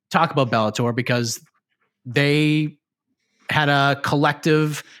to talk about Bellator because they had a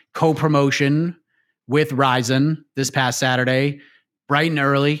collective co-promotion with Ryzen this past Saturday, bright and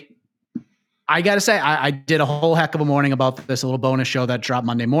early. I got to say, I did a whole heck of a morning about this, a little bonus show that dropped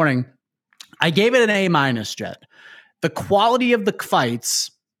Monday morning. I gave it an A-, Jet. The quality of the fights,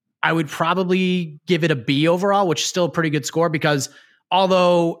 I would probably give it a B overall, which is still a pretty good score because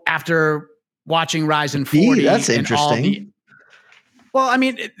although after watching Ryzen 40... that's interesting.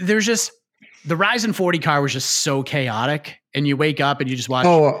 There's just... The Ryzen 40 car was just so chaotic, and you wake up and you just watch.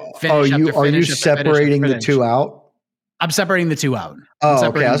 Are you separating the two out? I'm separating the two out.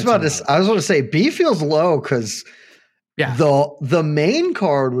 Okay. I was about to say B feels low because the main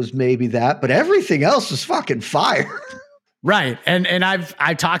card was maybe that, but everything else was fucking fire. Right, and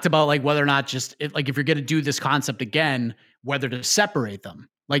I've talked about like whether or not if you're going to do this concept again, whether to separate them,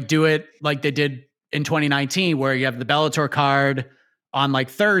 like do it like they did in 2019, where you have the Bellator card on like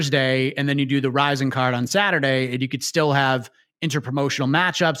Thursday, and then you do the Ryzen card on Saturday, and you could still have interpromotional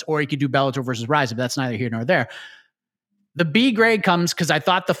matchups, or you could do Bellator versus Ryzen, but that's neither here nor there. The B grade comes because I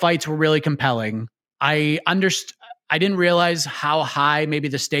thought the fights were really compelling. I didn't realize how high maybe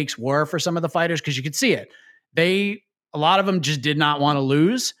the stakes were for some of the fighters because you could see it. A lot of them just did not want to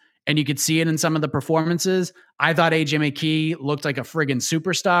lose, and you could see it in some of the performances. I thought AJ McKee looked like a friggin'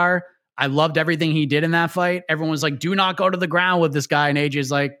 superstar. I loved everything he did in that fight. Everyone was like, do not go to the ground with this guy. And AJ's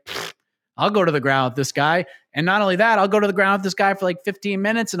like, I'll go to the ground with this guy. And not only that, I'll go to the ground with this guy for like 15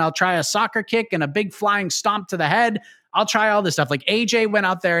 minutes and I'll try a soccer kick and a big flying stomp to the head. I'll try all this stuff. Like AJ went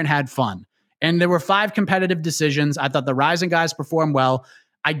out there and had fun. And there were 5 competitive decisions. I thought the Ryzen guys performed well.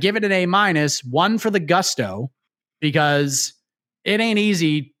 I give it an A-, 1 for the gusto, because it ain't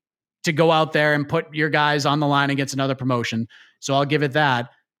easy to go out there and put your guys on the line against another promotion. So I'll give it that.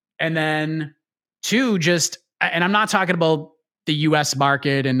 And then 2, and I'm not talking about the US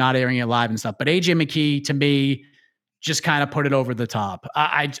market and not airing it live and stuff, but AJ McKee to me just kind of put it over the top.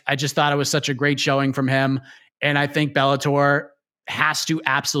 I just thought it was such a great showing from him. And I think Bellator has to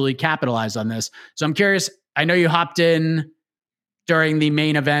absolutely capitalize on this. So I'm curious, I know you hopped in during the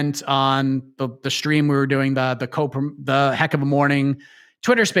main event on the stream we were doing, the heck of a morning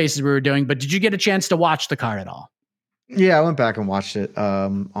Twitter spaces we were doing, but did you get a chance to watch the card at all? Yeah, I went back and watched it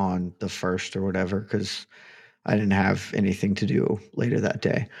on the first or whatever because I didn't have anything to do later that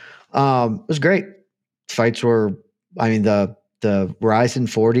day. It was great. Fights were, I mean, the Ryzen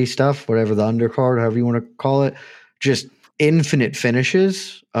 40 stuff, whatever the undercard, however you want to call it, just infinite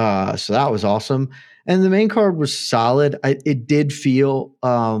finishes. So that was awesome. And the main card was solid. It did feel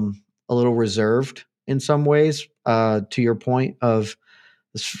a little reserved in some ways, to your point of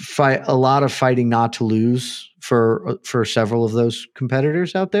fight, a lot of fighting not to lose for several of those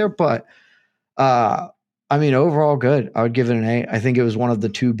competitors out there. But I mean, overall good. I would give it an A. I think it was one of the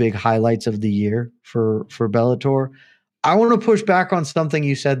two big highlights of the year for Bellator. I want to push back on something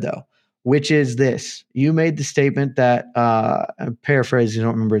you said though, which is this. You made the statement that I'm paraphrasing, I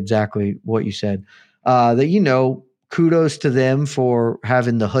don't remember exactly what you said, that kudos to them for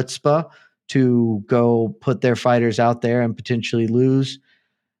having the chutzpah to go put their fighters out there and potentially lose.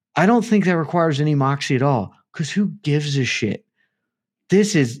 I don't think that requires any moxie at all, because who gives a shit?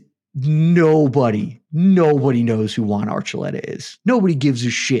 This is nobody knows who Juan Archuleta is. Nobody gives a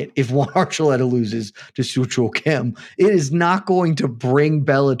shit if Juan Archuleta loses to Suchul Kim. It is not going to bring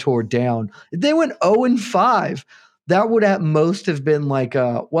Bellator down. If they went 0-5, that would at most have been like,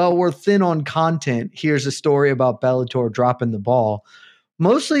 well, we're thin on content. Here's a story about Bellator dropping the ball.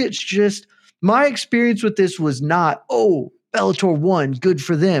 Mostly it's just my experience with this was not, oh, Bellator won, good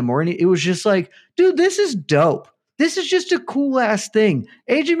for them, it was just like, dude, this is dope. This is just a cool ass thing.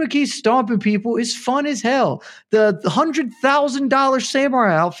 AJ McKee stomping people is fun as hell. The $100,000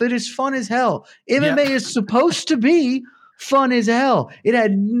 samurai outfit is fun as hell. MMA is supposed to be fun as hell. It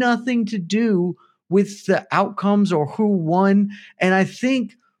had nothing to do with the outcomes or who won. And I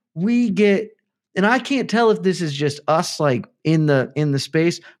think we get, and I can't tell if this is just us like in the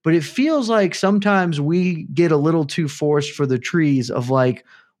space, but it feels like sometimes we get a little too forced for the trees of like,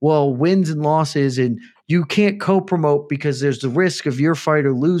 well, wins and losses, and you can't co-promote because there's the risk of your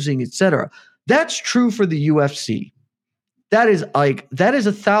fighter losing, etc. That's true for the UFC. That is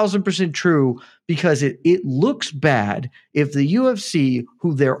 1,000% true, because it looks bad if the UFC,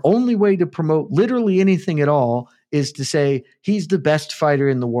 who their only way to promote literally anything at all is to say he's the best fighter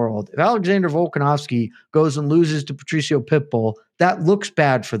in the world. If Alexander Volkanovski goes and loses to Patricio Pitbull, that looks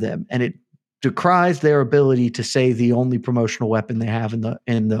bad for them, and it decries their ability to say the only promotional weapon they have in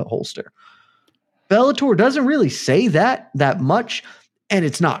the holster. Bellator doesn't really say that much, and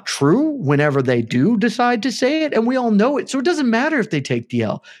it's not true whenever they do decide to say it, and we all know it. So it doesn't matter if they take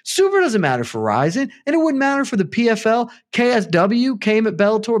DL. Super doesn't matter for Ryzen, and it wouldn't matter for the PFL. KSW came at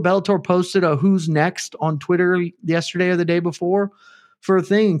Bellator. Bellator posted a who's next on Twitter yesterday or the day before for a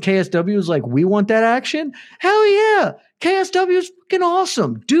thing, and KSW was like, we want that action? Hell yeah. KSW is fucking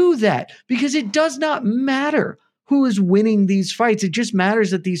awesome. Do that, because it does not matter who is winning these fights. It just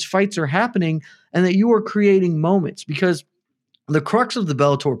matters that these fights are happening and that you are creating moments, because the crux of the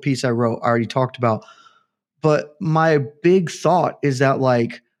Bellator piece I wrote, I already talked about, but my big thought is that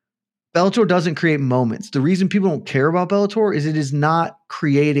like Bellator doesn't create moments. The reason people don't care about Bellator is it is not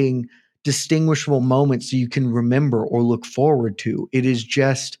creating distinguishable moments so you can remember or look forward to. It is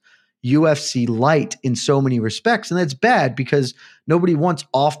just UFC light in so many respects, and that's bad because nobody wants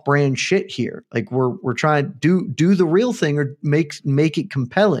off-brand shit here. Like we're trying to do the real thing or make it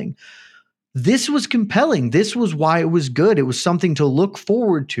compelling. This was compelling. This was why it was good. It was something to look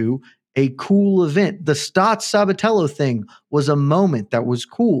forward to, a cool event. The Stotts Sabatello thing was a moment that was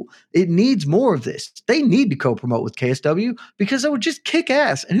cool. It needs more of this. They need to co-promote with KSW because it would just kick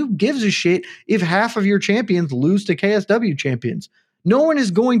ass. And who gives a shit if half of your champions lose to KSW champions? No one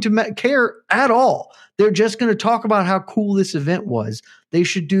is going to care at all. They're just going to talk about how cool this event was. They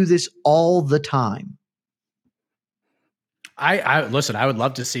should do this all the time. I listen, I would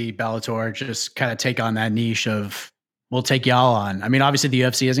love to see Bellator just kind of take on that niche of, we'll take y'all on. I mean, obviously the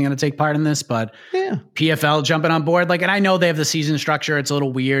UFC isn't going to take part in this, but yeah. PFL jumping on board. Like, and I know they have the season structure. It's a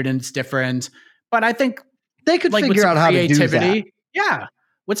little weird and it's different, but I think they could figure out how to do that. Yeah.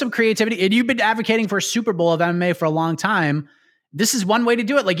 With some creativity. And you've been advocating for a Super Bowl of MMA for a long time. This is one way to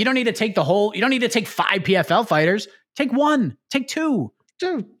do it. Like, you don't need to take you don't need to take 5 PFL fighters. Take 1, take 2.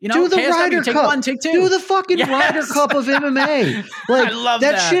 Dude, do the Ryder Cup. 1, take 2. Do the fucking Ryder Cup of MMA. Like, I love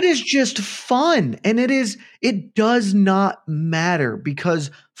that shit is just fun. And it does not matter because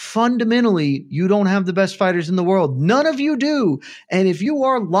fundamentally you don't have the best fighters in the world. None of you do. And if you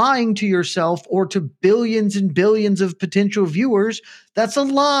are lying to yourself or to billions and billions of potential viewers, that's a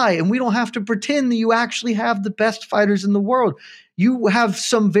lie. And we don't have to pretend that you actually have the best fighters in the world. You have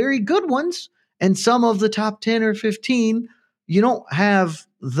some very good ones, and some of the top 10 or 15. You don't have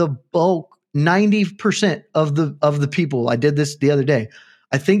the bulk 90% of the people. I did this the other day.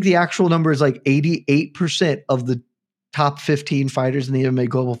 I think the actual number is like 88% of the top 15 fighters in the MMA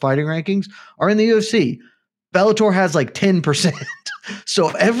Global Fighting Rankings are in the UFC. Bellator has like 10%. So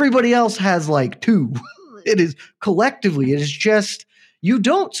everybody else has like 2. It is collectively, it is just, you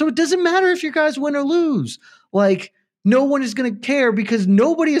don't. So it doesn't matter if your guys win or lose. Like, no one is going to care because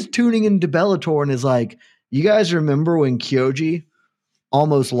nobody is tuning into Bellator and is like, you guys remember when Kyoji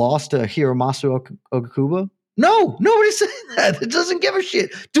almost lost to Hiromasu Okuba? No, nobody's saying that. It doesn't give a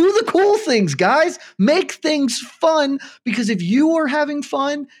shit. Do the cool things, guys. Make things fun, because if you are having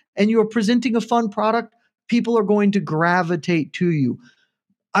fun and you're presenting a fun product, people are going to gravitate to you.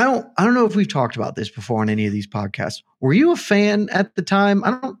 I don't know if we've talked about this before on any of these podcasts. Were you a fan at the time?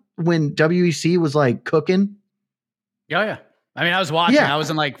 When WEC was like cooking? Yeah. I mean, I was watching. Yeah. I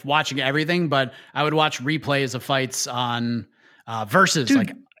wasn't like watching everything, but I would watch replays of fights on Versus, Dude,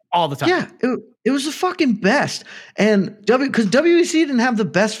 like all the time. Yeah, it was the fucking best. And because WEC didn't have the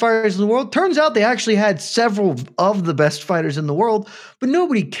best fighters in the world. Turns out they actually had several of the best fighters in the world, but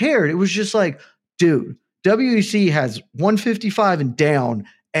nobody cared. It was just like, dude, WEC has 155 and down,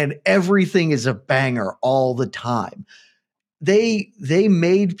 and everything is a banger all the time. They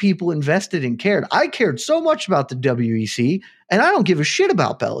made people invested and cared. I cared so much about the WEC, and I don't give a shit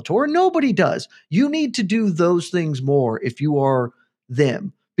about Bellator. Nobody does. You need to do those things more if you are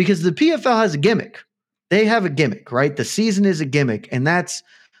them, because the PFL has a gimmick. They have a gimmick, right? The season is a gimmick, and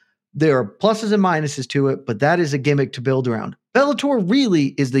there are pluses and minuses to it, but that is a gimmick to build around. Bellator really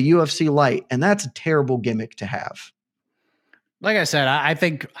is the UFC light, and that's a terrible gimmick to have. Like I said, I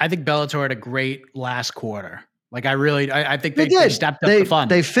think Bellator had a great last quarter. Like I think they stepped up the fun.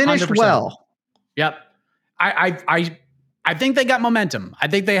 They finished 100%. well. Yep. I think they got momentum. I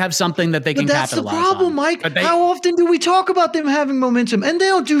think they have something that they can capitalize on. That's the problem, Mike. How often do we talk about them having momentum and they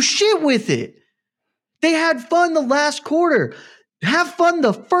don't do shit with it? They had fun the last quarter. Have fun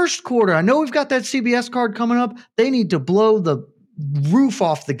the first quarter. I know we've got that CBS card coming up. They need to blow the roof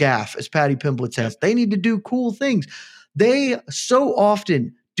off the gaff, as Patty Pimblett says. They need to do cool things. They so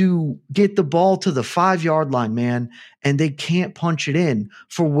often do get the ball to the 5-yard line, man, and they can't punch it in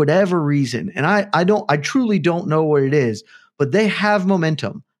for whatever reason. And I truly don't know what it is, but they have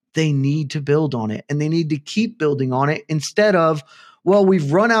momentum. They need to build on it, and they need to keep building on it instead of, well,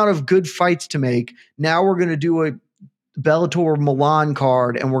 we've run out of good fights to make. Now we're going to do a Bellator Milan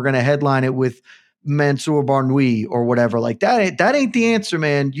card and we're going to headline it with Mansour Barnui or whatever. Like that ain't the answer,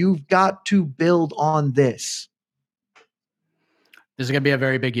 man. You've got to build on this. This is going to be a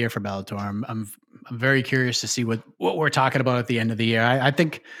very big year for Bellator. I'm very curious to see what we're talking about at the end of the year. I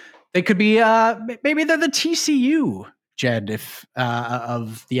think they could be maybe they're the TCU, Jed,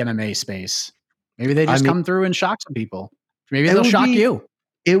 of the MMA space. Maybe they just come through and shock some people. Maybe they'll shock you.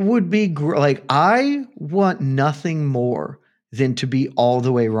 It would be like, I want nothing more than to be all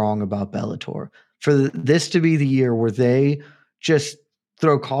the way wrong about Bellator. For this to be the year where they just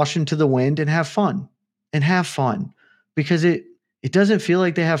throw caution to the wind and have fun. Because it doesn't feel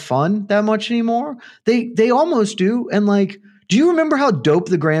like they have fun that much anymore. They almost do. And like, do you remember how dope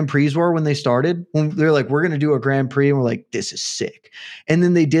the Grand Prix were when they started? When they're like, we're going to do a Grand Prix, and we're like, this is sick. And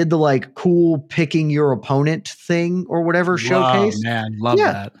then they did the like cool picking your opponent thing or whatever showcase. Man, love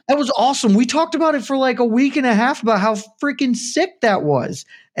that. That was awesome. We talked about it for like a week and a half about how freaking sick that was.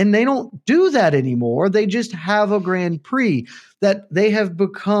 And they don't do that anymore. They just have a Grand Prix that they have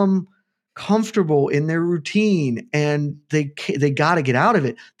become comfortable in their routine, and they got to get out of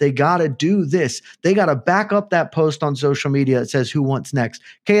it. They got to do this. They got to back up that post on social media that says who wants next.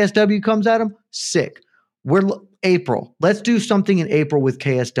 KSW comes at them, sick. We're April. Let's do something in April with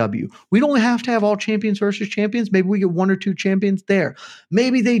KSW. We don't have to have all champions versus champions. Maybe we get 1 or 2 champions there.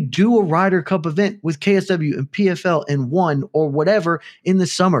 Maybe they do a Ryder Cup event with KSW and PFL and 1 or whatever in the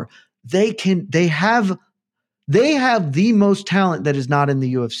summer. They have the most talent that is not in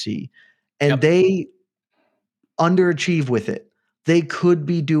the UFC. And they underachieve with it. They could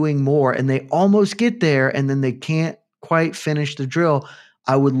be doing more, and they almost get there, and then they can't quite finish the drill.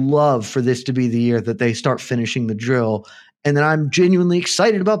 I would love for this to be the year that they start finishing the drill. And then I'm genuinely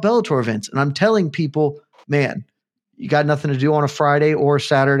excited about Bellator events. And I'm telling people, man, you got nothing to do on a Friday or a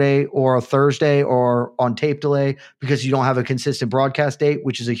Saturday or a Thursday or on tape delay because you don't have a consistent broadcast date,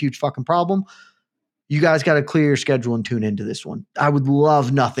 which is a huge fucking problem. You guys got to clear your schedule and tune into this one. I would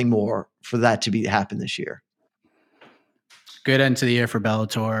love nothing more for that to happen this year. Good end to the year for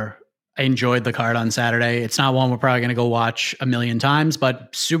Bellator. I enjoyed the card on Saturday. It's not one we're probably going to go watch a million times,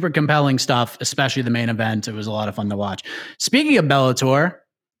 but super compelling stuff, especially the main event. It was a lot of fun to watch. Speaking of Bellator,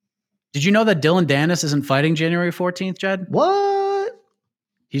 did you know that Dillon Danis isn't fighting January 14th, Jed? What?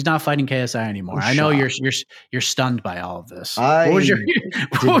 He's not fighting KSI anymore. I know you're stunned by all of this. What was your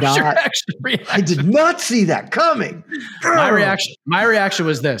reaction? I did not see that coming. My reaction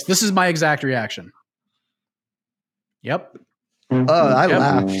was this. This is my exact reaction. Yep. I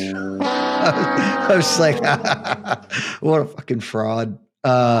laughed. I was like, what a fucking fraud.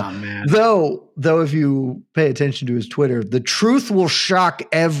 Man. Though if you pay attention to his Twitter, the truth will shock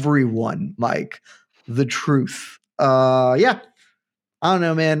everyone, Mike. The truth. Yeah. I don't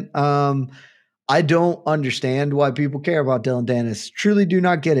know, man. I don't understand why people care about Dillon Danis. Truly do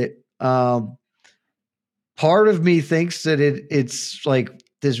not get it. Part of me thinks that it's like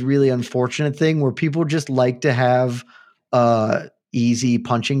this really unfortunate thing where people just like to have easy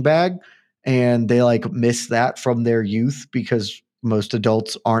punching bag, and they like miss that from their youth because most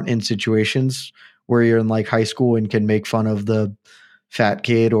adults aren't in situations where you're in like high school and can make fun of the fat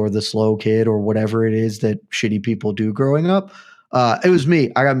kid or the slow kid or whatever it is that shitty people do growing up. It was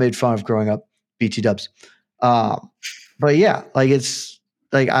me. I got made fun of growing up. BT dubs. But yeah, like it's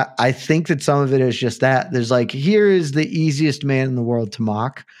like I think that some of it is just that. There's like, here is the easiest man in the world to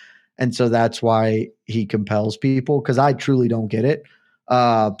mock. And so that's why he compels people, because I truly don't get it.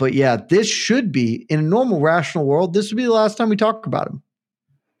 But yeah, this should be, in a normal, rational world, this would be the last time we talk about him.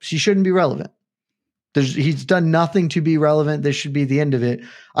 He shouldn't be relevant. He's done nothing to be relevant. This should be the end of it.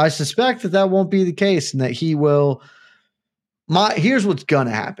 I suspect that won't be the case, and that he will. Here's what's gonna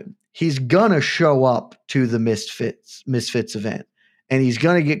happen. He's gonna show up to the Misfits event, and he's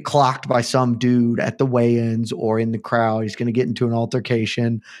gonna get clocked by some dude at the weigh-ins or in the crowd. He's gonna get into an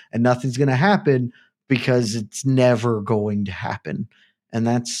altercation, and nothing's gonna happen because it's never going to happen. And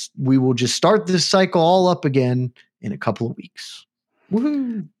we will just start this cycle all up again in a couple of weeks.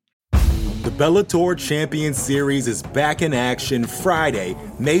 Woohoo! The Bellator Champion Series is back in action Friday,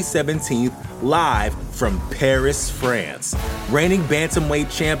 May 17th, live from Paris, France. Reigning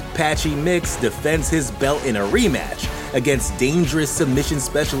bantamweight champ Patchy Mix defends his belt in a rematch against dangerous submission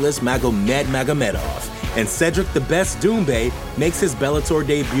specialist Magomed Magomedov. And Cedric the Best Doumbé makes his Bellator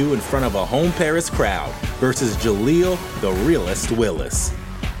debut in front of a home Paris crowd versus Jaleel the Realist Willis.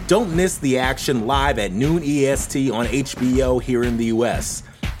 Don't miss the action live at noon EST on HBO here in the US.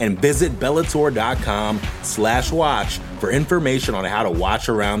 And visit Bellator.com/watch for information on how to watch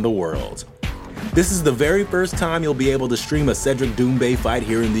around the world. This is the very first time you'll be able to stream a Cedric Doumbé fight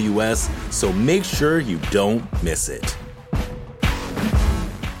here in the US, so make sure you don't miss it.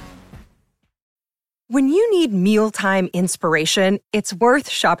 When you need mealtime inspiration, it's worth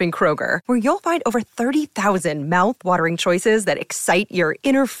shopping Kroger, where you'll find over 30,000 mouth-watering choices that excite your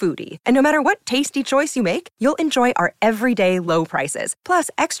inner foodie. And no matter what tasty choice you make, you'll enjoy our everyday low prices, plus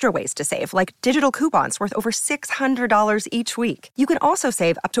extra ways to save, like digital coupons worth over $600 each week. You can also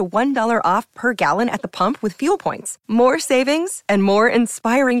save up to $1 off per gallon at the pump with fuel points. More savings and more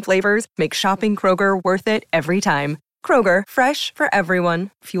inspiring flavors make shopping Kroger worth it every time. Kroger, fresh for everyone.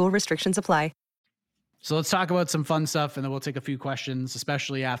 Fuel restrictions apply. So let's talk about some fun stuff, and then we'll take a few questions,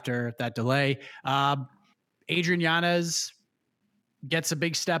 especially after that delay. Adrian Yanez gets a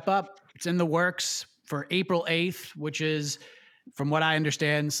big step up. It's in the works for April 8th, which is, from what I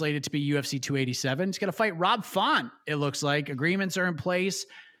understand, slated to be UFC 287. He's going to fight Rob Font, it looks like. Agreements are in place.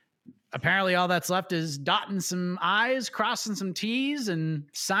 Apparently all that's left is dotting some I's, crossing some T's, and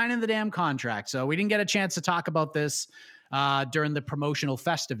signing the damn contract. So we didn't get a chance to talk about this during the promotional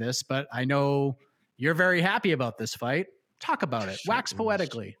Festivus, but I know you're very happy about this fight. Talk about it. Wax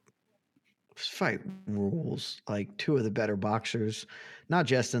poetically. This fight rules. Like, two of the better boxers, not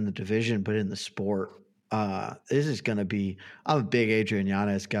just in the division, but in the sport. This is going to be – I'm a big Adrian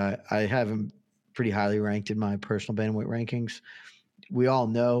Yanez guy. I have him pretty highly ranked in my personal bantamweight rankings. We all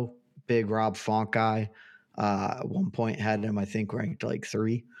know big Rob Font guy. At one point had him, I think, ranked like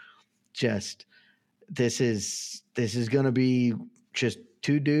 3. Just this is going to be just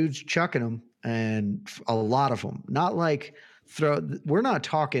two dudes chucking them. And a lot of them, not like we're not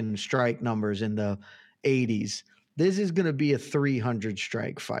talking strike numbers in the 80s. This is going to be a 300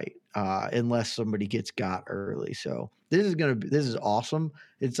 strike fight, unless somebody gets got early. So this is awesome.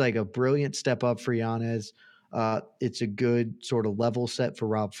 It's like a brilliant step up for Yanez. It's a good sort of level set for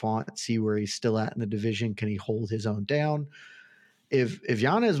Rob Font. See where he's still at in the division. Can he hold his own down? If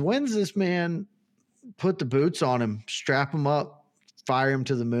Yanez wins this, man, put the boots on him, strap him up, fire him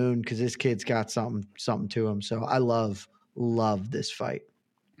to the moon, because this kid's got something to him. So I love this fight.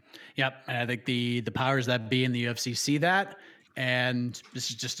 Yep. And I think the powers that be in the UFC see that. And this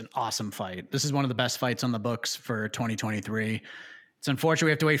is just an awesome fight. This is one of the best fights on the books for 2023. It's unfortunate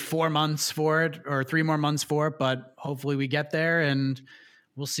we have to wait 4 months for it, or 3 more months for it, but hopefully we get there and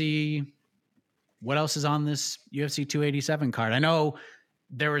we'll see what else is on this UFC 287 card. I know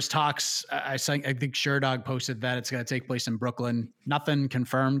there was talks. I think Sherdog posted that it's going to take place in Brooklyn. Nothing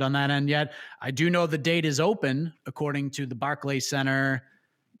confirmed on that end yet. I do know the date is open according to the Barclays Center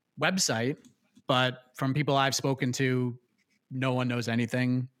website. but from people I've spoken to, no one knows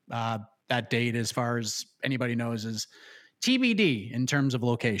anything. That date, as far as anybody knows, is TBD in terms of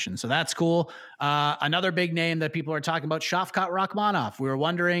location. So that's cool. Another big name that people are talking about, Shavkat Rakhmonov. We were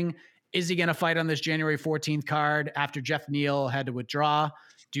wondering, is he going to fight on this January 14th card after Jeff Neal had to withdraw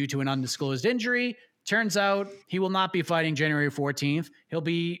due to an undisclosed injury? Turns out he will not be fighting January 14th. He'll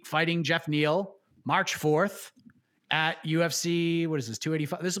be fighting Jeff Neal March 4th at UFC. What is this?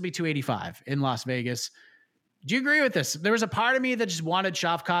 285. This will be 285 in Las Vegas. Do you agree with this? There was a part of me that just wanted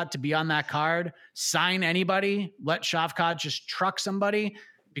Shavkat to be on that card, sign anybody, let Shavkat just truck somebody,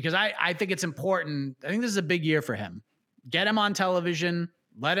 because I think it's important. I think this is a big year for him. Get him on television,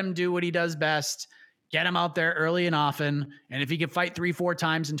 let him do what he does best, get him out there early and often. And if he can fight 3-4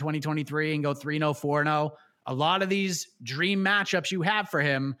 times in 2023 and go 3-0, 4-0, a lot of these dream matchups you have for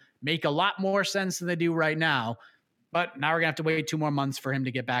him make a lot more sense than they do right now. But now we're going to have to wait 2 more months for him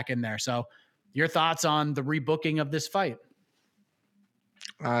to get back in there. So your thoughts on the rebooking of this fight?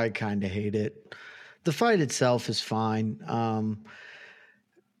 I kind of hate it. The fight itself is fine.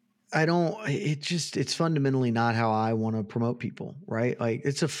 It's fundamentally not how I want to promote people, right? Like,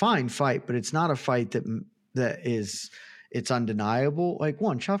 it's a fine fight, but it's not a fight it's undeniable. Like,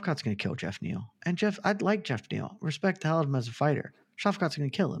 one, Shavkat's going to kill Jeff Neal. And I'd like Jeff Neal. Respect the hell of him as a fighter. Shavkat's going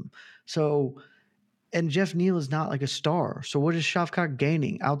to kill him. And Jeff Neal is not like a star. So what is Shavkat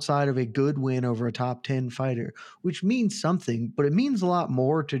gaining outside of a good win over a top 10 fighter, which means something, but it means a lot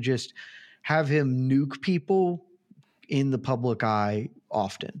more to just have him nuke people in the public eye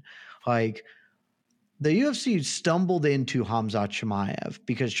often. Like, the UFC stumbled into Khamzat Chimaev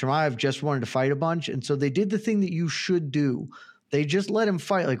because Chimaev just wanted to fight a bunch. And so they did the thing that you should do. They just let him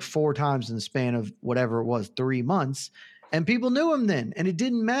fight like 4 times in the span of whatever it was, 3 months. And people knew him then, and it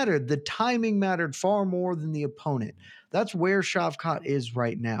didn't matter. The timing mattered far more than the opponent. That's where Shavkat is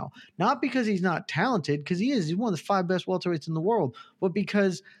right now. Not because he's not talented, because he is. He's one of the 5 best welterweights in the world, but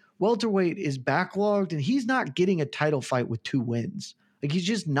because welterweight is backlogged, and he's not getting a title fight with 2 wins. Like, he's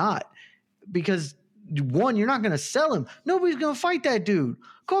just not. Because, one, you're not going to sell him. Nobody's going to fight that dude.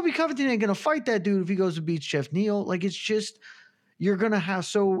 Colby Covington ain't going to fight that dude if he goes to beat Jeff Neal. Like, it's just – you're going to have –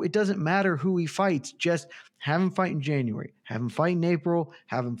 so it doesn't matter who he fights. Just have him fight in January. Have him fight in April.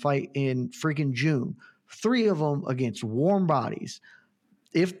 Have him fight in freaking June. 3 of them against warm bodies.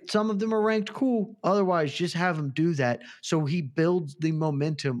 If some of them are ranked, cool. Otherwise, just have him do that so he builds the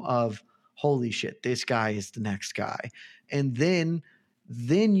momentum of, holy shit, this guy is the next guy. And then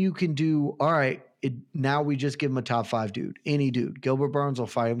you can do, all right, now we just give him a top 5 dude. Any dude. Gilbert Burns will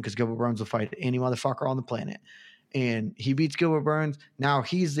fight him because Gilbert Burns will fight any motherfucker on the planet. And he beats Gilbert Burns. Now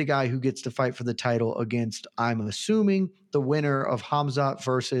he's the guy who gets to fight for the title against, I'm assuming, the winner of Khamzat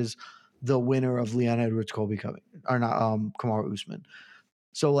versus the winner of Leon Edwards, Colby Covington, or not, Kamaru Usman.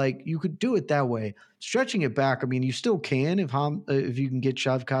 So, like, you could do it that way. Stretching it back, I mean, you still can if you can get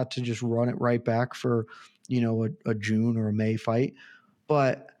Shavkat to just run it right back for, a June or a May fight.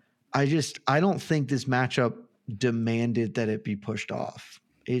 But I don't think this matchup demanded that it be pushed off.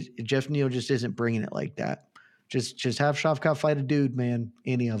 Jeff Neal just isn't bringing it like that. Just have Shavkat fight a dude, man.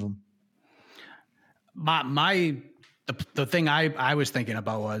 Any of them. The thing I was thinking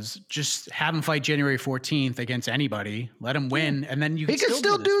about was just have him fight January 14th against anybody, let him win, and then he could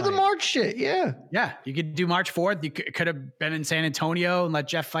still do the March shit. Yeah. Yeah. You could do March 4th. You could have been in San Antonio and let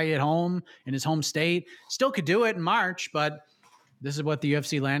Jeff fight at home in his home state. Still could do it in March, but this is what the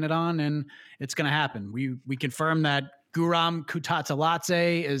UFC landed on, and it's going to happen. We confirmed that Guram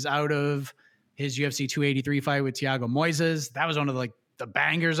Kutateladze is out of his UFC 283 fight with Thiago Moises. That was one of the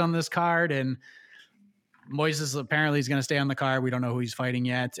bangers on this card, and Moises apparently is going to stay on the card. We don't know who he's fighting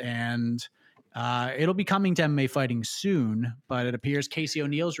yet, and it'll be coming to MMA fighting soon, but it appears Casey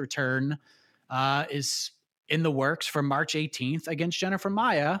O'Neal's return is in the works for March 18th against Jennifer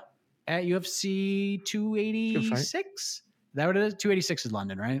Maia at UFC 286. Is that what it is? 286 is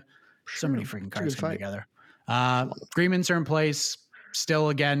London, right? Sure. So many freaking cards coming together. Agreements are in place. Still,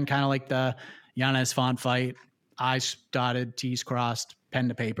 again, kind of like the Yanez Font fight. I's dotted, T's crossed, pen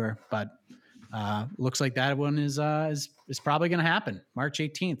to paper, but looks like that one is probably going to happen March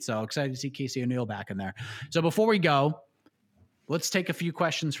 18th. So excited to see Casey O'Neal back in there. So before we go, let's take a few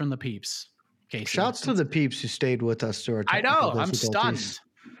questions from the peeps. Casey, shouts to the peeps who stayed with us through our technical difficulties.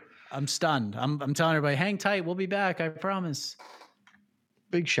 I'm stunned. I'm telling everybody, hang tight. We'll be back. I promise.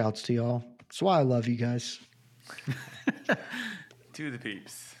 Big shouts to y'all. That's why I love you guys. To the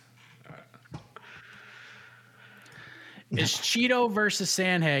peeps. Is Cheeto versus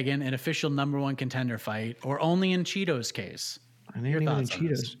Sandhagen an official #1 contender fight, or only in Cheeto's case? It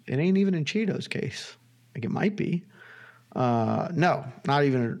ain't even in Cheeto's case. Like, it might be. No, not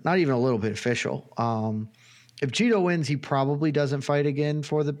even a little bit official. If Cheeto wins, he probably doesn't fight again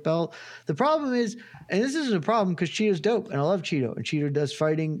for the belt. The problem is, and this isn't a problem because Cheeto's dope, and I love Cheeto, and Cheeto does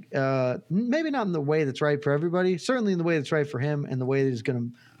fighting. Maybe not in the way that's right for everybody. Certainly in the way that's right for him, and the way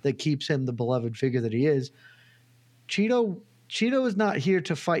that keeps him the beloved figure that he is. Cheeto is not here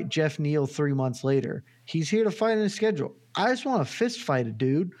to fight Jeff Neal 3 months later. He's here to fight in his schedule. I just want to fist fight a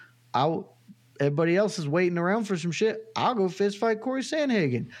dude. Everybody else is waiting around for some shit. I'll go fist fight Corey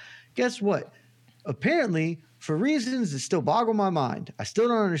Sandhagen. Guess what? Apparently, for reasons that still boggle my mind, I still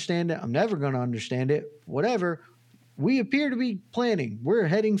don't understand it. I'm never going to understand it. Whatever. We appear to be planning. We're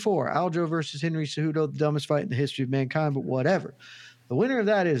heading for Aljo versus Henry Cejudo, the dumbest fight in the history of mankind, but whatever. The winner of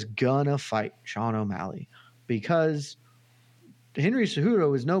that is gonna fight Sean O'Malley because Henry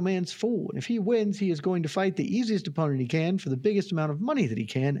Cejudo is no man's fool. And if he wins, he is going to fight the easiest opponent he can for the biggest amount of money that he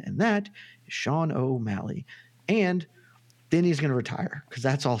can, and that is Sean O'Malley. And then he's going to retire because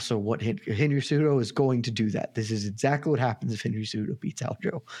that's also what Henry Cejudo is going to do that. This is exactly what happens if Henry Cejudo beats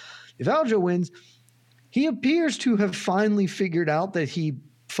Aljo. If Aljo wins, he appears to have finally figured out that he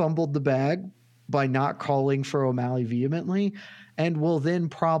fumbled the bag by not calling for O'Malley vehemently and will then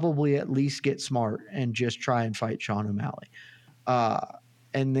probably at least get smart and just try and fight Sean O'Malley.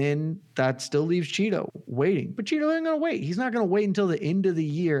 And then that still leaves Cheeto waiting. But Cheeto ain't going to wait. He's not going to wait until the end of the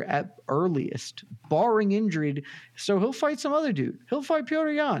year at earliest, barring injury. So he'll fight some other dude. He'll fight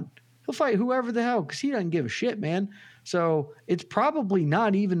Petr Yan. He'll fight whoever the hell because he doesn't give a shit, man. So it's probably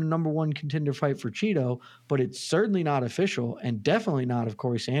not even a number one contender fight for Cheeto, but it's certainly not official and definitely not if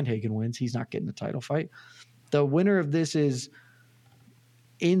Corey Sandhagen wins. He's not getting the title fight. The winner of this is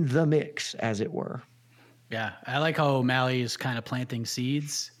in the mix, as it were. Yeah, I like how O'Malley is kind of planting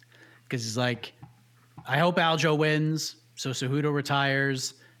seeds because he's like, I hope Aljo wins, so Cejudo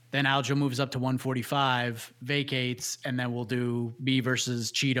retires, then Aljo moves up to 145, vacates, and then we'll do me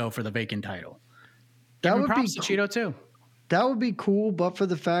versus Cheeto for the vacant title. That would be to Cheeto too. That would be cool, but for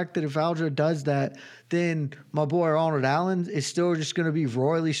the fact that if Aljo does that, then my boy Arnold Allen is still just going to be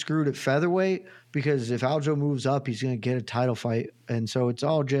royally screwed at featherweight because if Aljo moves up, he's going to get a title fight, and so it's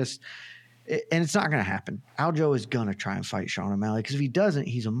all just. And it's not going to happen. Aljo is going to try and fight Sean O'Malley because if he doesn't,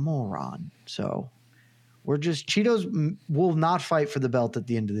 he's a moron. So Cheetos will not fight for the belt at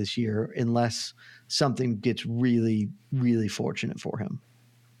the end of this year unless something gets really, really fortunate for him.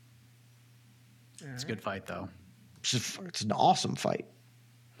 It's a good fight, though. It's an awesome fight.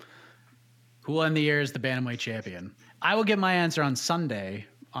 Who will end the year as the Bantamweight champion? I will get my answer on Sunday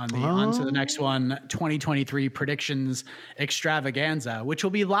on to the next one, 2023 predictions extravaganza, which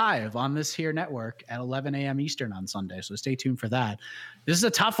will be live on this here network at 11 a.m. Eastern on Sunday. So stay tuned for that. This is a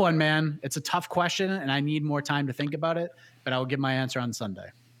tough one, man. It's a tough question, and I need more time to think about it, but I will give my answer on Sunday.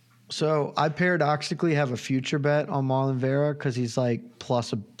 So I paradoxically have a future bet on Marlon Vera because he's like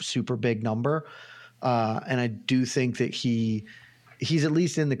plus a super big number. And I do think that he's at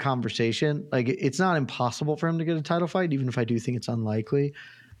least in the conversation. Like it's not impossible for him to get a title fight, even if I do think it's unlikely.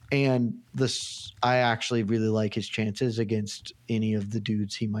 And I actually really like his chances against any of the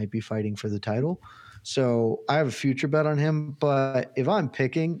dudes he might be fighting for the title. So I have a future bet on him. But if I'm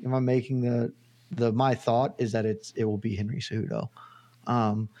making my thought is that it will be Henry Cejudo.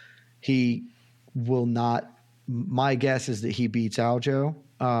 He will not. My guess is that he beats Aljo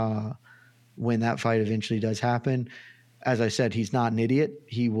when that fight eventually does happen. As I said, he's not an idiot.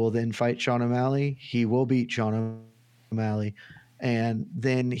 He will then fight Sean O'Malley. He will beat Sean O'Malley. And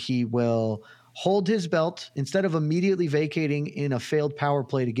then he will hold his belt instead of immediately vacating in a failed power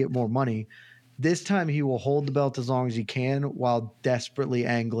play to get more money. This time he will hold the belt as long as he can while desperately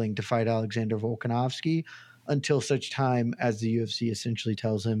angling to fight Alexander Volkanovski until such time as the UFC essentially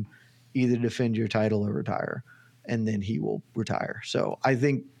tells him either defend your title or retire. And then he will retire. So I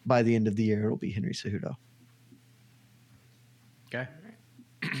think by the end of the year, it'll be Henry Cejudo. Okay.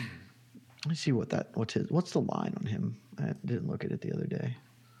 Let's see what's the line on him. I didn't look at it the other day.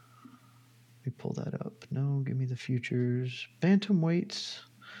 Let me pull that up. No, give me the futures. Bantamweights.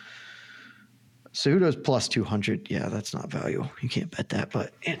 Cejudo's plus 200. Yeah, that's not value. You can't bet that,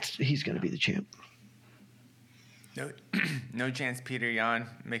 but he's going to be the champ. No chance Petr Yan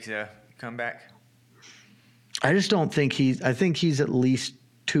makes a comeback. I just don't think I think he's at least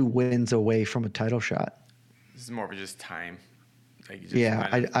 2 wins away from a title shot. This is more of just time.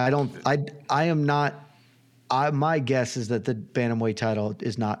 I am not. My guess is that the bantamweight title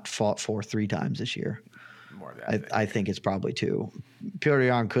is not fought for 3 times this year. More of that. I think it's probably 2. Petr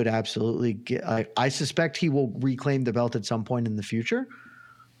Yan could absolutely get. I suspect he will reclaim the belt at some point in the future,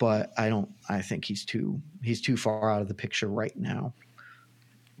 but I don't. I think he's too far out of the picture right now.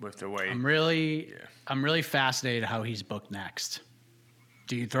 with the way. I'm really fascinated how he's booked next.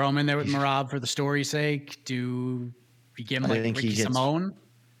 Do you throw him in there with Merab for the story's sake? Do you give him like Ricky Simone?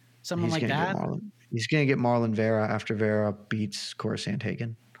 Someone like that? He's going to get Marlon Vera after Vera beats Corey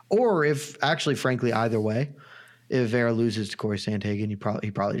Sandhagen. Or if, actually, frankly, either way, if Vera loses to Corey Sandhagen, he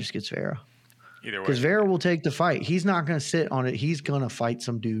probably just gets Vera. Either way. Because Vera will take the fight. He's not going to sit on it. He's going to fight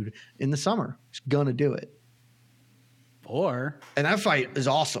some dude in the summer. He's going to do it. And that fight is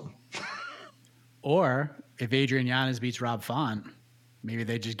awesome. Or if Adrian Yanez beats Rob Font, maybe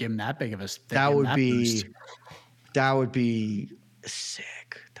they just give him that big of a that would be boost. That would be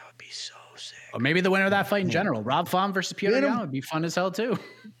sick. That would be so sick. Or maybe the winner of that fight in general. Rob Font versus Petr Yan would be fun as hell too.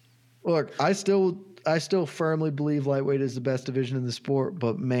 Look, I still firmly believe lightweight is the best division in the sport,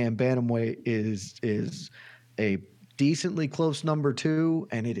 but man, bantamweight is a decently close number 2,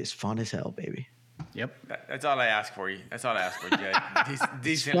 and it is fun as hell, baby. Yep. That's all I ask for you. That's all I ask for you.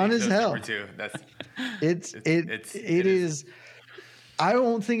 It's fun as hell. Number 2. It is. I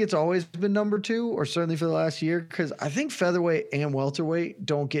don't think it's always been number 2, or certainly for the last year, because I think featherweight and welterweight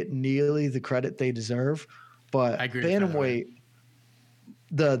don't get nearly the credit they deserve. But I agree bantamweight,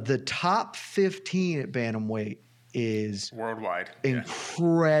 the top 15 at bantamweight is worldwide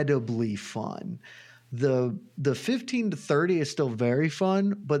incredibly fun. The 15 to 30 is still very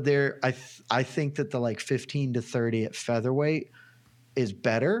fun, but I think that the like 15 to 30 at featherweight is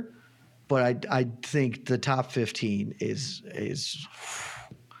better. But I think the top 15 is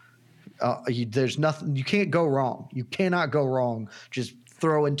there's nothing, you can't go wrong. You cannot go wrong just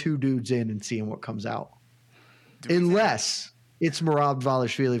throwing 2 dudes in and seeing what comes out. Unless it's Merab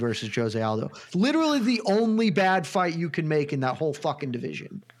Dvalishvili versus Jose Aldo. Literally the only bad fight you can make in that whole fucking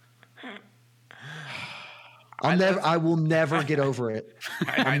division. I will never get over it.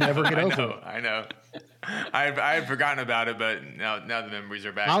 I'll never get over it. I know. I had forgotten about it, but now the memories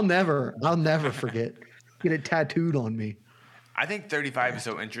are back. I'll never forget. Get it tattooed on me. I think 35 is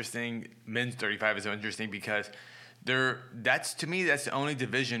so interesting. Men's 35 is so interesting because that's the only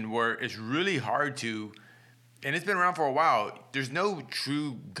division where it's really hard to, and it's been around for a while. There's no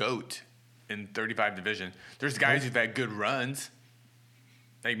true GOAT in 35 division. There's guys who've had good runs.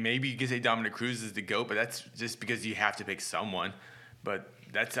 Like maybe you could say Dominic Cruz is the GOAT, but that's just because you have to pick someone. But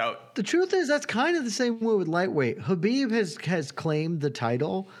that's out. The truth is that's kind of the same way with lightweight. Khabib has claimed the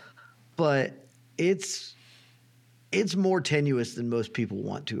title, but it's more tenuous than most people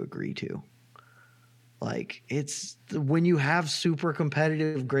want to agree to. Like it's when you have super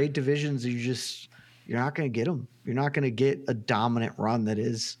competitive great divisions, you're not going to get them. You're not going to get a dominant run that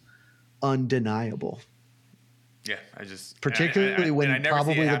is undeniable. Yeah, particularly when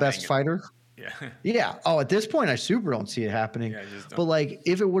probably the best fighter. Yeah. Yeah. Oh, at this point, I super don't see it happening. Yeah, I just don't. But like,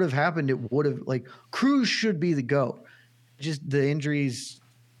 if it would have happened, it would have like Cruz should be the GOAT. Just the injuries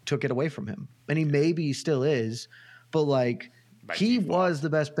took it away from him, and he maybe still is, but like he was the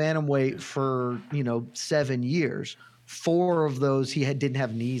best bantamweight for 7 years. 4 of those he didn't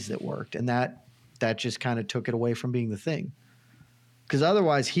have knees that worked, and that just kind of took it away from being the thing. Because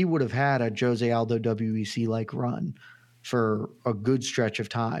otherwise, he would have had a Jose Aldo WEC-like run for a good stretch of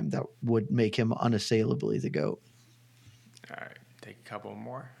time that would make him unassailably the GOAT. All right, take a couple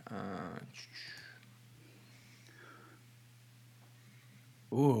more.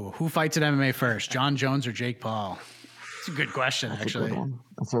 Who fights at MMA first, John Jones or Jake Paul? It's a good question, actually.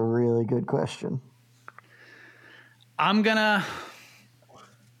 That's a really good question. I'm gonna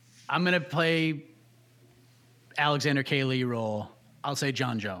play Alexander K. Lee role. I'll say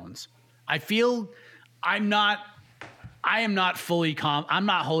John Jones. I feel I am not wholly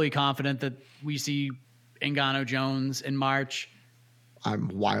confident that we see Ngannou Jones in March. I'm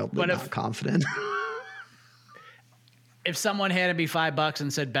wildly not confident. If someone handed me $5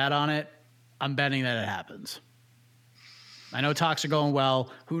 and said bet on it, I'm betting that it happens. I know talks are going well.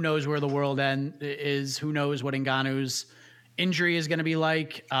 Who knows where the world is? Who knows what Ngannou's injury is going to be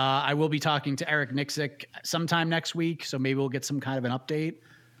like? I will be talking to Eric Nixick sometime next week, so maybe we'll get some kind of an update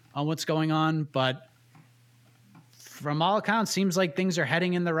on what's going on. But from all accounts, seems like things are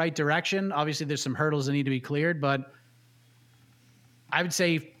heading in the right direction. Obviously, there's some hurdles that need to be cleared, but I would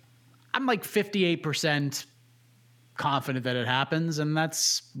say I'm like 58% confident that it happens, and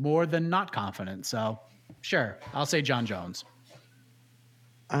that's more than not confident. So, sure, I'll say John Jones.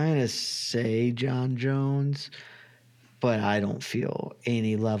 I'm going to say John Jones, but I don't feel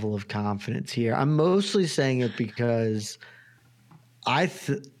any level of confidence here. I'm mostly saying it because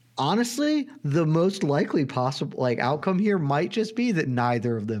honestly, the most likely possible outcome here might just be that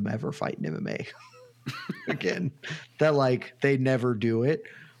neither of them ever fight in MMA. Again, that they never do it.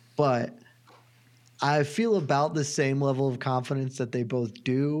 But I feel about the same level of confidence that they both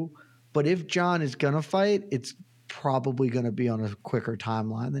do. But if John is going to fight, it's probably going to be on a quicker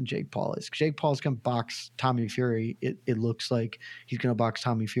timeline than Jake Paul is. Jake Paul's going to box Tommy Fury. It looks like he's going to box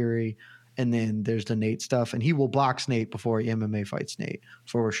Tommy Fury. And then there's the Nate stuff. And he will box Nate before he MMA fights Nate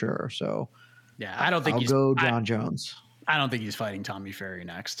for sure. So yeah, I don't think I'll go John Jones. I don't think he's fighting Tommy Fury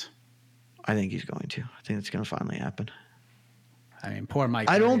next. I think he's going to. I think it's going to finally happen. I mean, poor Mike.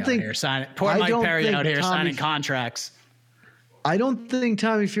 I don't Perry think signing contracts. I don't think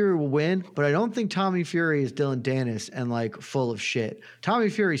Tommy Fury will win, but I don't think Tommy Fury is Dillon Danis and like full of shit. Tommy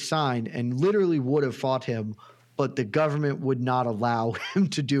Fury signed and literally would have fought him, but the government would not allow him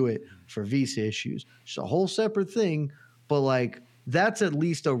to do it for visa issues. It's a whole separate thing, but like that's at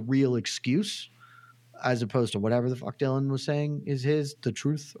least a real excuse as opposed to whatever the fuck Dillon was saying is the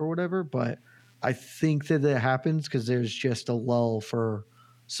truth or whatever. But I think that happens because there's just a lull for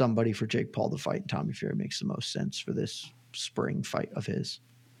somebody for Jake Paul to fight, and Tommy Fury makes the most sense for this spring fight of his.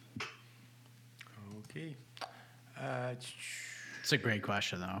 Okay. It's a great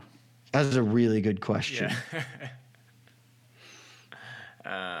question, though. That's a really good question.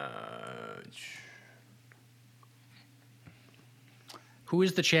 Yeah. Who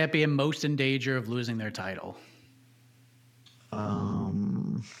is the champion most in danger of losing their title?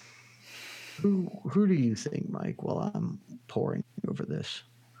 Who do you think, Mike, while I'm poring over this?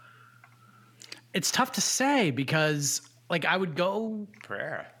 It's tough to say because, like, I would go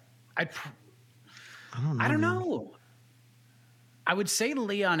Pereira. I don't know. I would say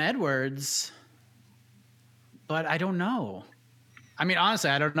Leon Edwards, but I don't know. I mean, honestly,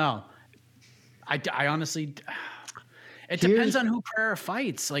 I don't know. I honestly, it depends on who Pereira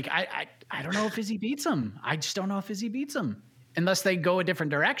fights. Like, I don't know if Izzy beats him. I just don't know if Izzy beats him unless they go a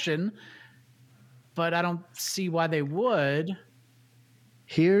different direction. But I don't see why they would.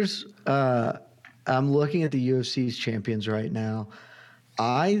 I'm looking at the UFC's champions right now.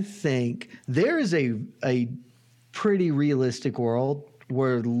 I think there is a pretty realistic world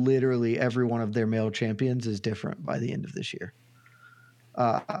where literally every one of their male champions is different by the end of this year.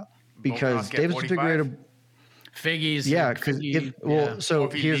 Because Davidson Figueiredo, Figgy's, yeah, because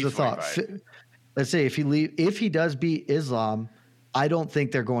here's the thought. Let's say if he does beat Islam, I don't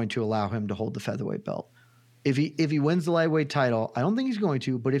think they're going to allow him to hold the featherweight belt. If he wins the lightweight title, I don't think he's going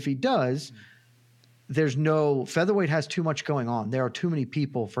to. But if he does, featherweight has too much going on. There are too many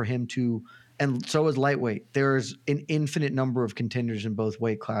people for him to, and so is lightweight. There's an infinite number of contenders in both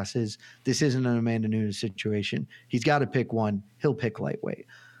weight classes. This isn't an Amanda Nunes situation. He's got to pick one. He'll pick lightweight.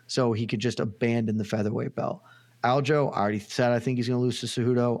 So he could just abandon the featherweight belt. Aljo, I already said I think he's going to lose to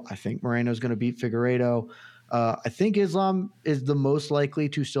Cejudo. I think Moreno's going to beat Figueiredo. I think Islam is the most likely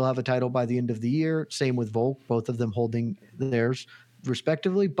to still have a title by the end of the year. Same with Volk, both of them holding theirs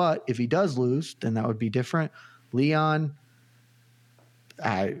respectively. But if he does lose, then that would be different. Leon,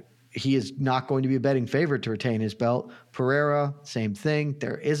 he is not going to be a betting favorite to retain his belt. Pereira, same thing.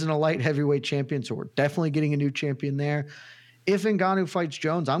 There isn't a light heavyweight champion, so we're definitely getting a new champion there. If Ngannou fights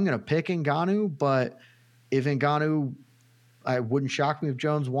Jones, I'm going to pick Ngannou, but if Ngannou, it wouldn't shock me if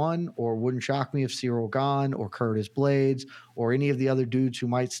Jones won, or wouldn't shock me if Cyril Gane or Curtis Blades or any of the other dudes who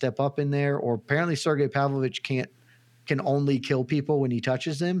might step up in there. Or apparently Sergey Pavlovich can only kill people when he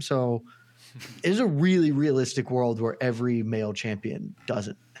touches them. So it's a really realistic world where every male champion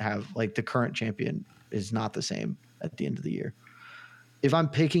doesn't have, like, the current champion is not the same at the end of the year. If I'm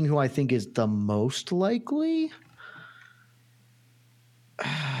picking who I think is the most likely,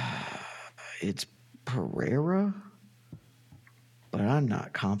 it's Pereira, but I'm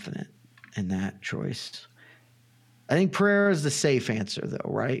not confident in that choice. I think Pereira is the safe answer, though,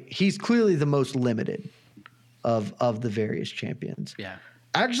 right? He's clearly the most limited of the various champions. Yeah.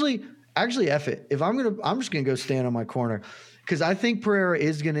 Actually, F it. I'm just gonna go stand on my corner because I think Pereira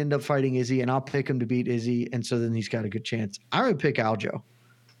is gonna end up fighting Izzy, and I'll pick him to beat Izzy, and so then he's got a good chance. I'm gonna pick Aljo.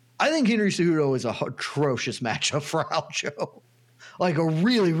 I think Henry Cejudo is a atrocious matchup for Aljo. Like a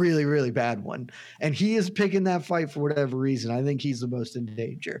really, really, really bad one. And he is picking that fight for whatever reason. I think he's the most in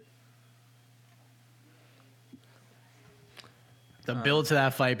danger. The build to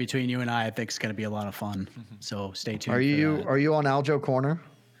that fight between you and I think is going to be a lot of fun. So stay tuned. Are you on Aljo corner?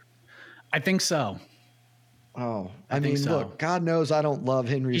 I think so. Oh, I mean, so. Look, God knows I don't love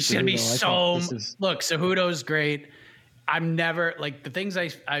Henry. He's going to be look, Cejudo's great. I'm never, like, the things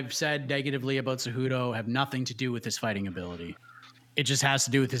I've said negatively about Cejudo have nothing to do with his fighting ability. It just has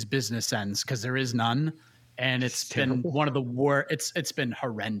to do with his business sense, because there is none. And it's been one of the worst. It's been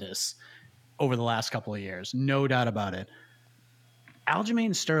horrendous over the last couple of years. No doubt about it.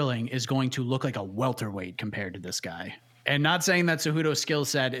 Aljamain Sterling is going to look like a welterweight compared to this guy. And not saying that Cejudo's skill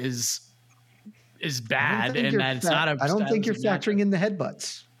set is is bad and that it's not a. I don't think you're factoring in the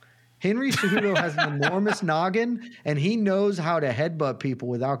headbutts. Henry Cejudo has an enormous noggin, and he knows how to headbutt people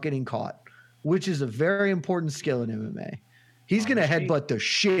without getting caught, which is a very important skill in MMA. He's going to headbutt the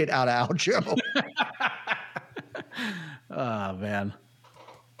shit out of Aljo. Oh, man.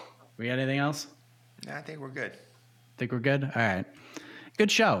 We got anything else? No, I think we're good. Think we're good? All right. Good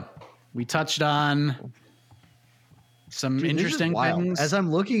show. We touched on some interesting things. As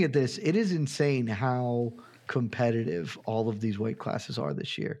I'm looking at this, it is insane how competitive all of these weight classes are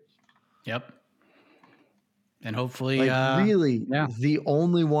this year. Yep. And hopefully, the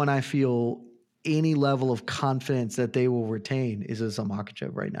only one I feel any level of confidence that they will retain is Islam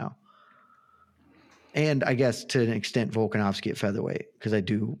Makhachev right now. And I guess to an extent, Volkanovski at featherweight, because I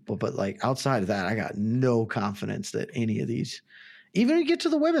do. But like outside of that, I got no confidence that any of these, even when you get to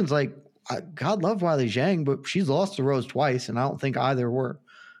the women's, like God love Weili Zhang, but she's lost to Rose twice, and I don't think either were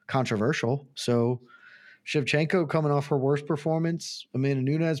controversial. So Shevchenko coming off her worst performance, Amanda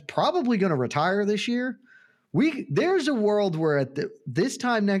Nunes probably going to retire this year. There's a world where at this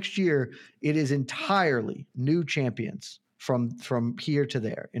time next year, it is entirely new champions from here to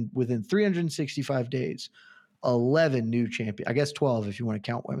there. And within 365 days, 11 new champions. I guess 12 if you want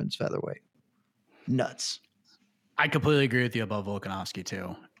to count women's featherweight. Nuts. I completely agree with you about Volkanovski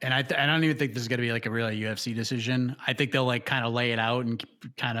too. And I don't even think this is going to be like a real UFC decision. I think they'll like kind of lay it out and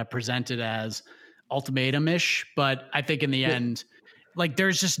kind of present it as ultimatum-ish. But I think in the end, like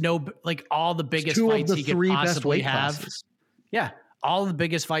there's just no, like all the biggest fights he could possibly have. Classes. Yeah. All the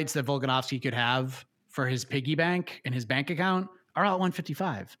biggest fights that Volkanovski could have for his piggy bank and his bank account are all at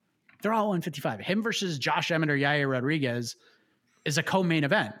 155. They're all 155. Him versus Josh Emmett or Yair Rodriguez is a co-main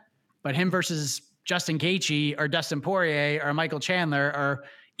event, but him versus Justin Gaethje or Dustin Poirier or Michael Chandler or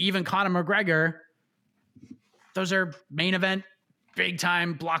even Conor McGregor, those are main event, big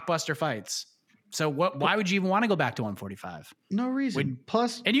time blockbuster fights. So why would you even want to go back to 145? No reason.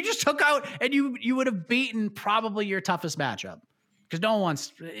 Plus, and you just took out, and you would have beaten probably your toughest matchup. Because no one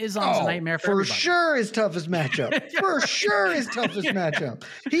wants Islam's a nightmare for everybody. Sure his toughest matchup. For sure his toughest matchup.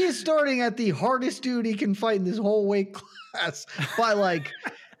 He is starting at the hardest dude he can fight in this whole weight class by like,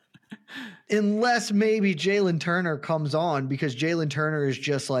 unless maybe Jalen Turner comes on, because Jalen Turner is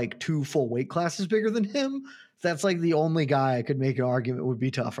just like 2 full weight classes bigger than him. That's like the only guy I could make an argument would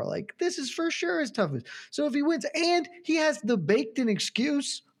be tougher. Like this is for sure his toughest. So if he wins, and he has the baked in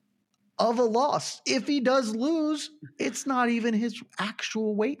excuse of a loss. If he does lose, it's not even his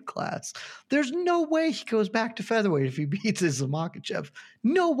actual weight class. There's no way he goes back to featherweight if he beats Islam Makhachev.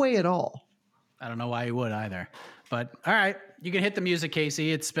 No way at all. I don't know why he would either. But all right, you can hit the music,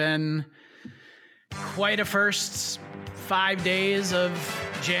 Casey. It's been quite a first 5 days of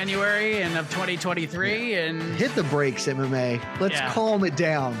January and of 2023. And hit the brakes, MMA. Let's calm it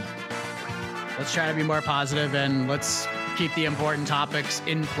down. Let's try to be more positive and let's keep the important topics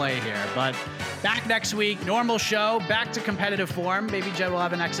in play here. But back next week, normal show, back to competitive form. Maybe Jed will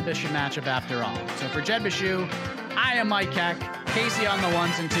have an exhibition matchup after all. So for Jed Bashu, I am Mike Keck, Casey on the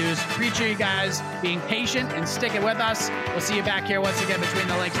ones and twos. Appreciate you guys being patient and sticking with us. We'll see you back here once again between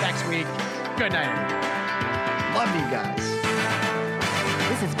the links next week. Good night, everybody. Love you guys.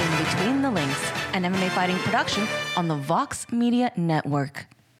 This has been Between the Links, an MMA fighting production on the Vox Media Network.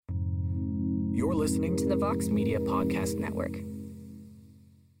 You're listening to the Vox Media Podcast Network.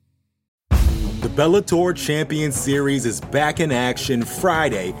 The Bellator Champions Series is back in action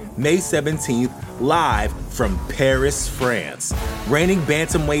Friday, May 17th, live from Paris, France. Reigning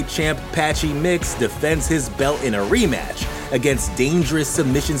bantamweight champ Patchy Mix defends his belt in a rematch against dangerous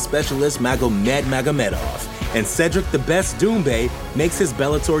submission specialist Magomed Magomedov. And Cedric the Best Doumbé makes his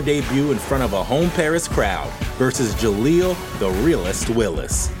Bellator debut in front of a home Paris crowd versus Jaleel the Realist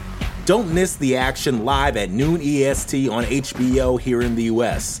Willis. Don't miss the action live at noon EST on HBO here in the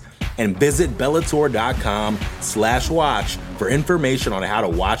US. And visit Bellator.com/watch for information on how to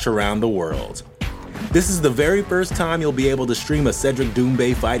watch around the world. This is the very first time you'll be able to stream a Cedric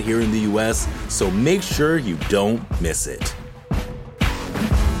Doumbé fight here in the US, so make sure you don't miss it.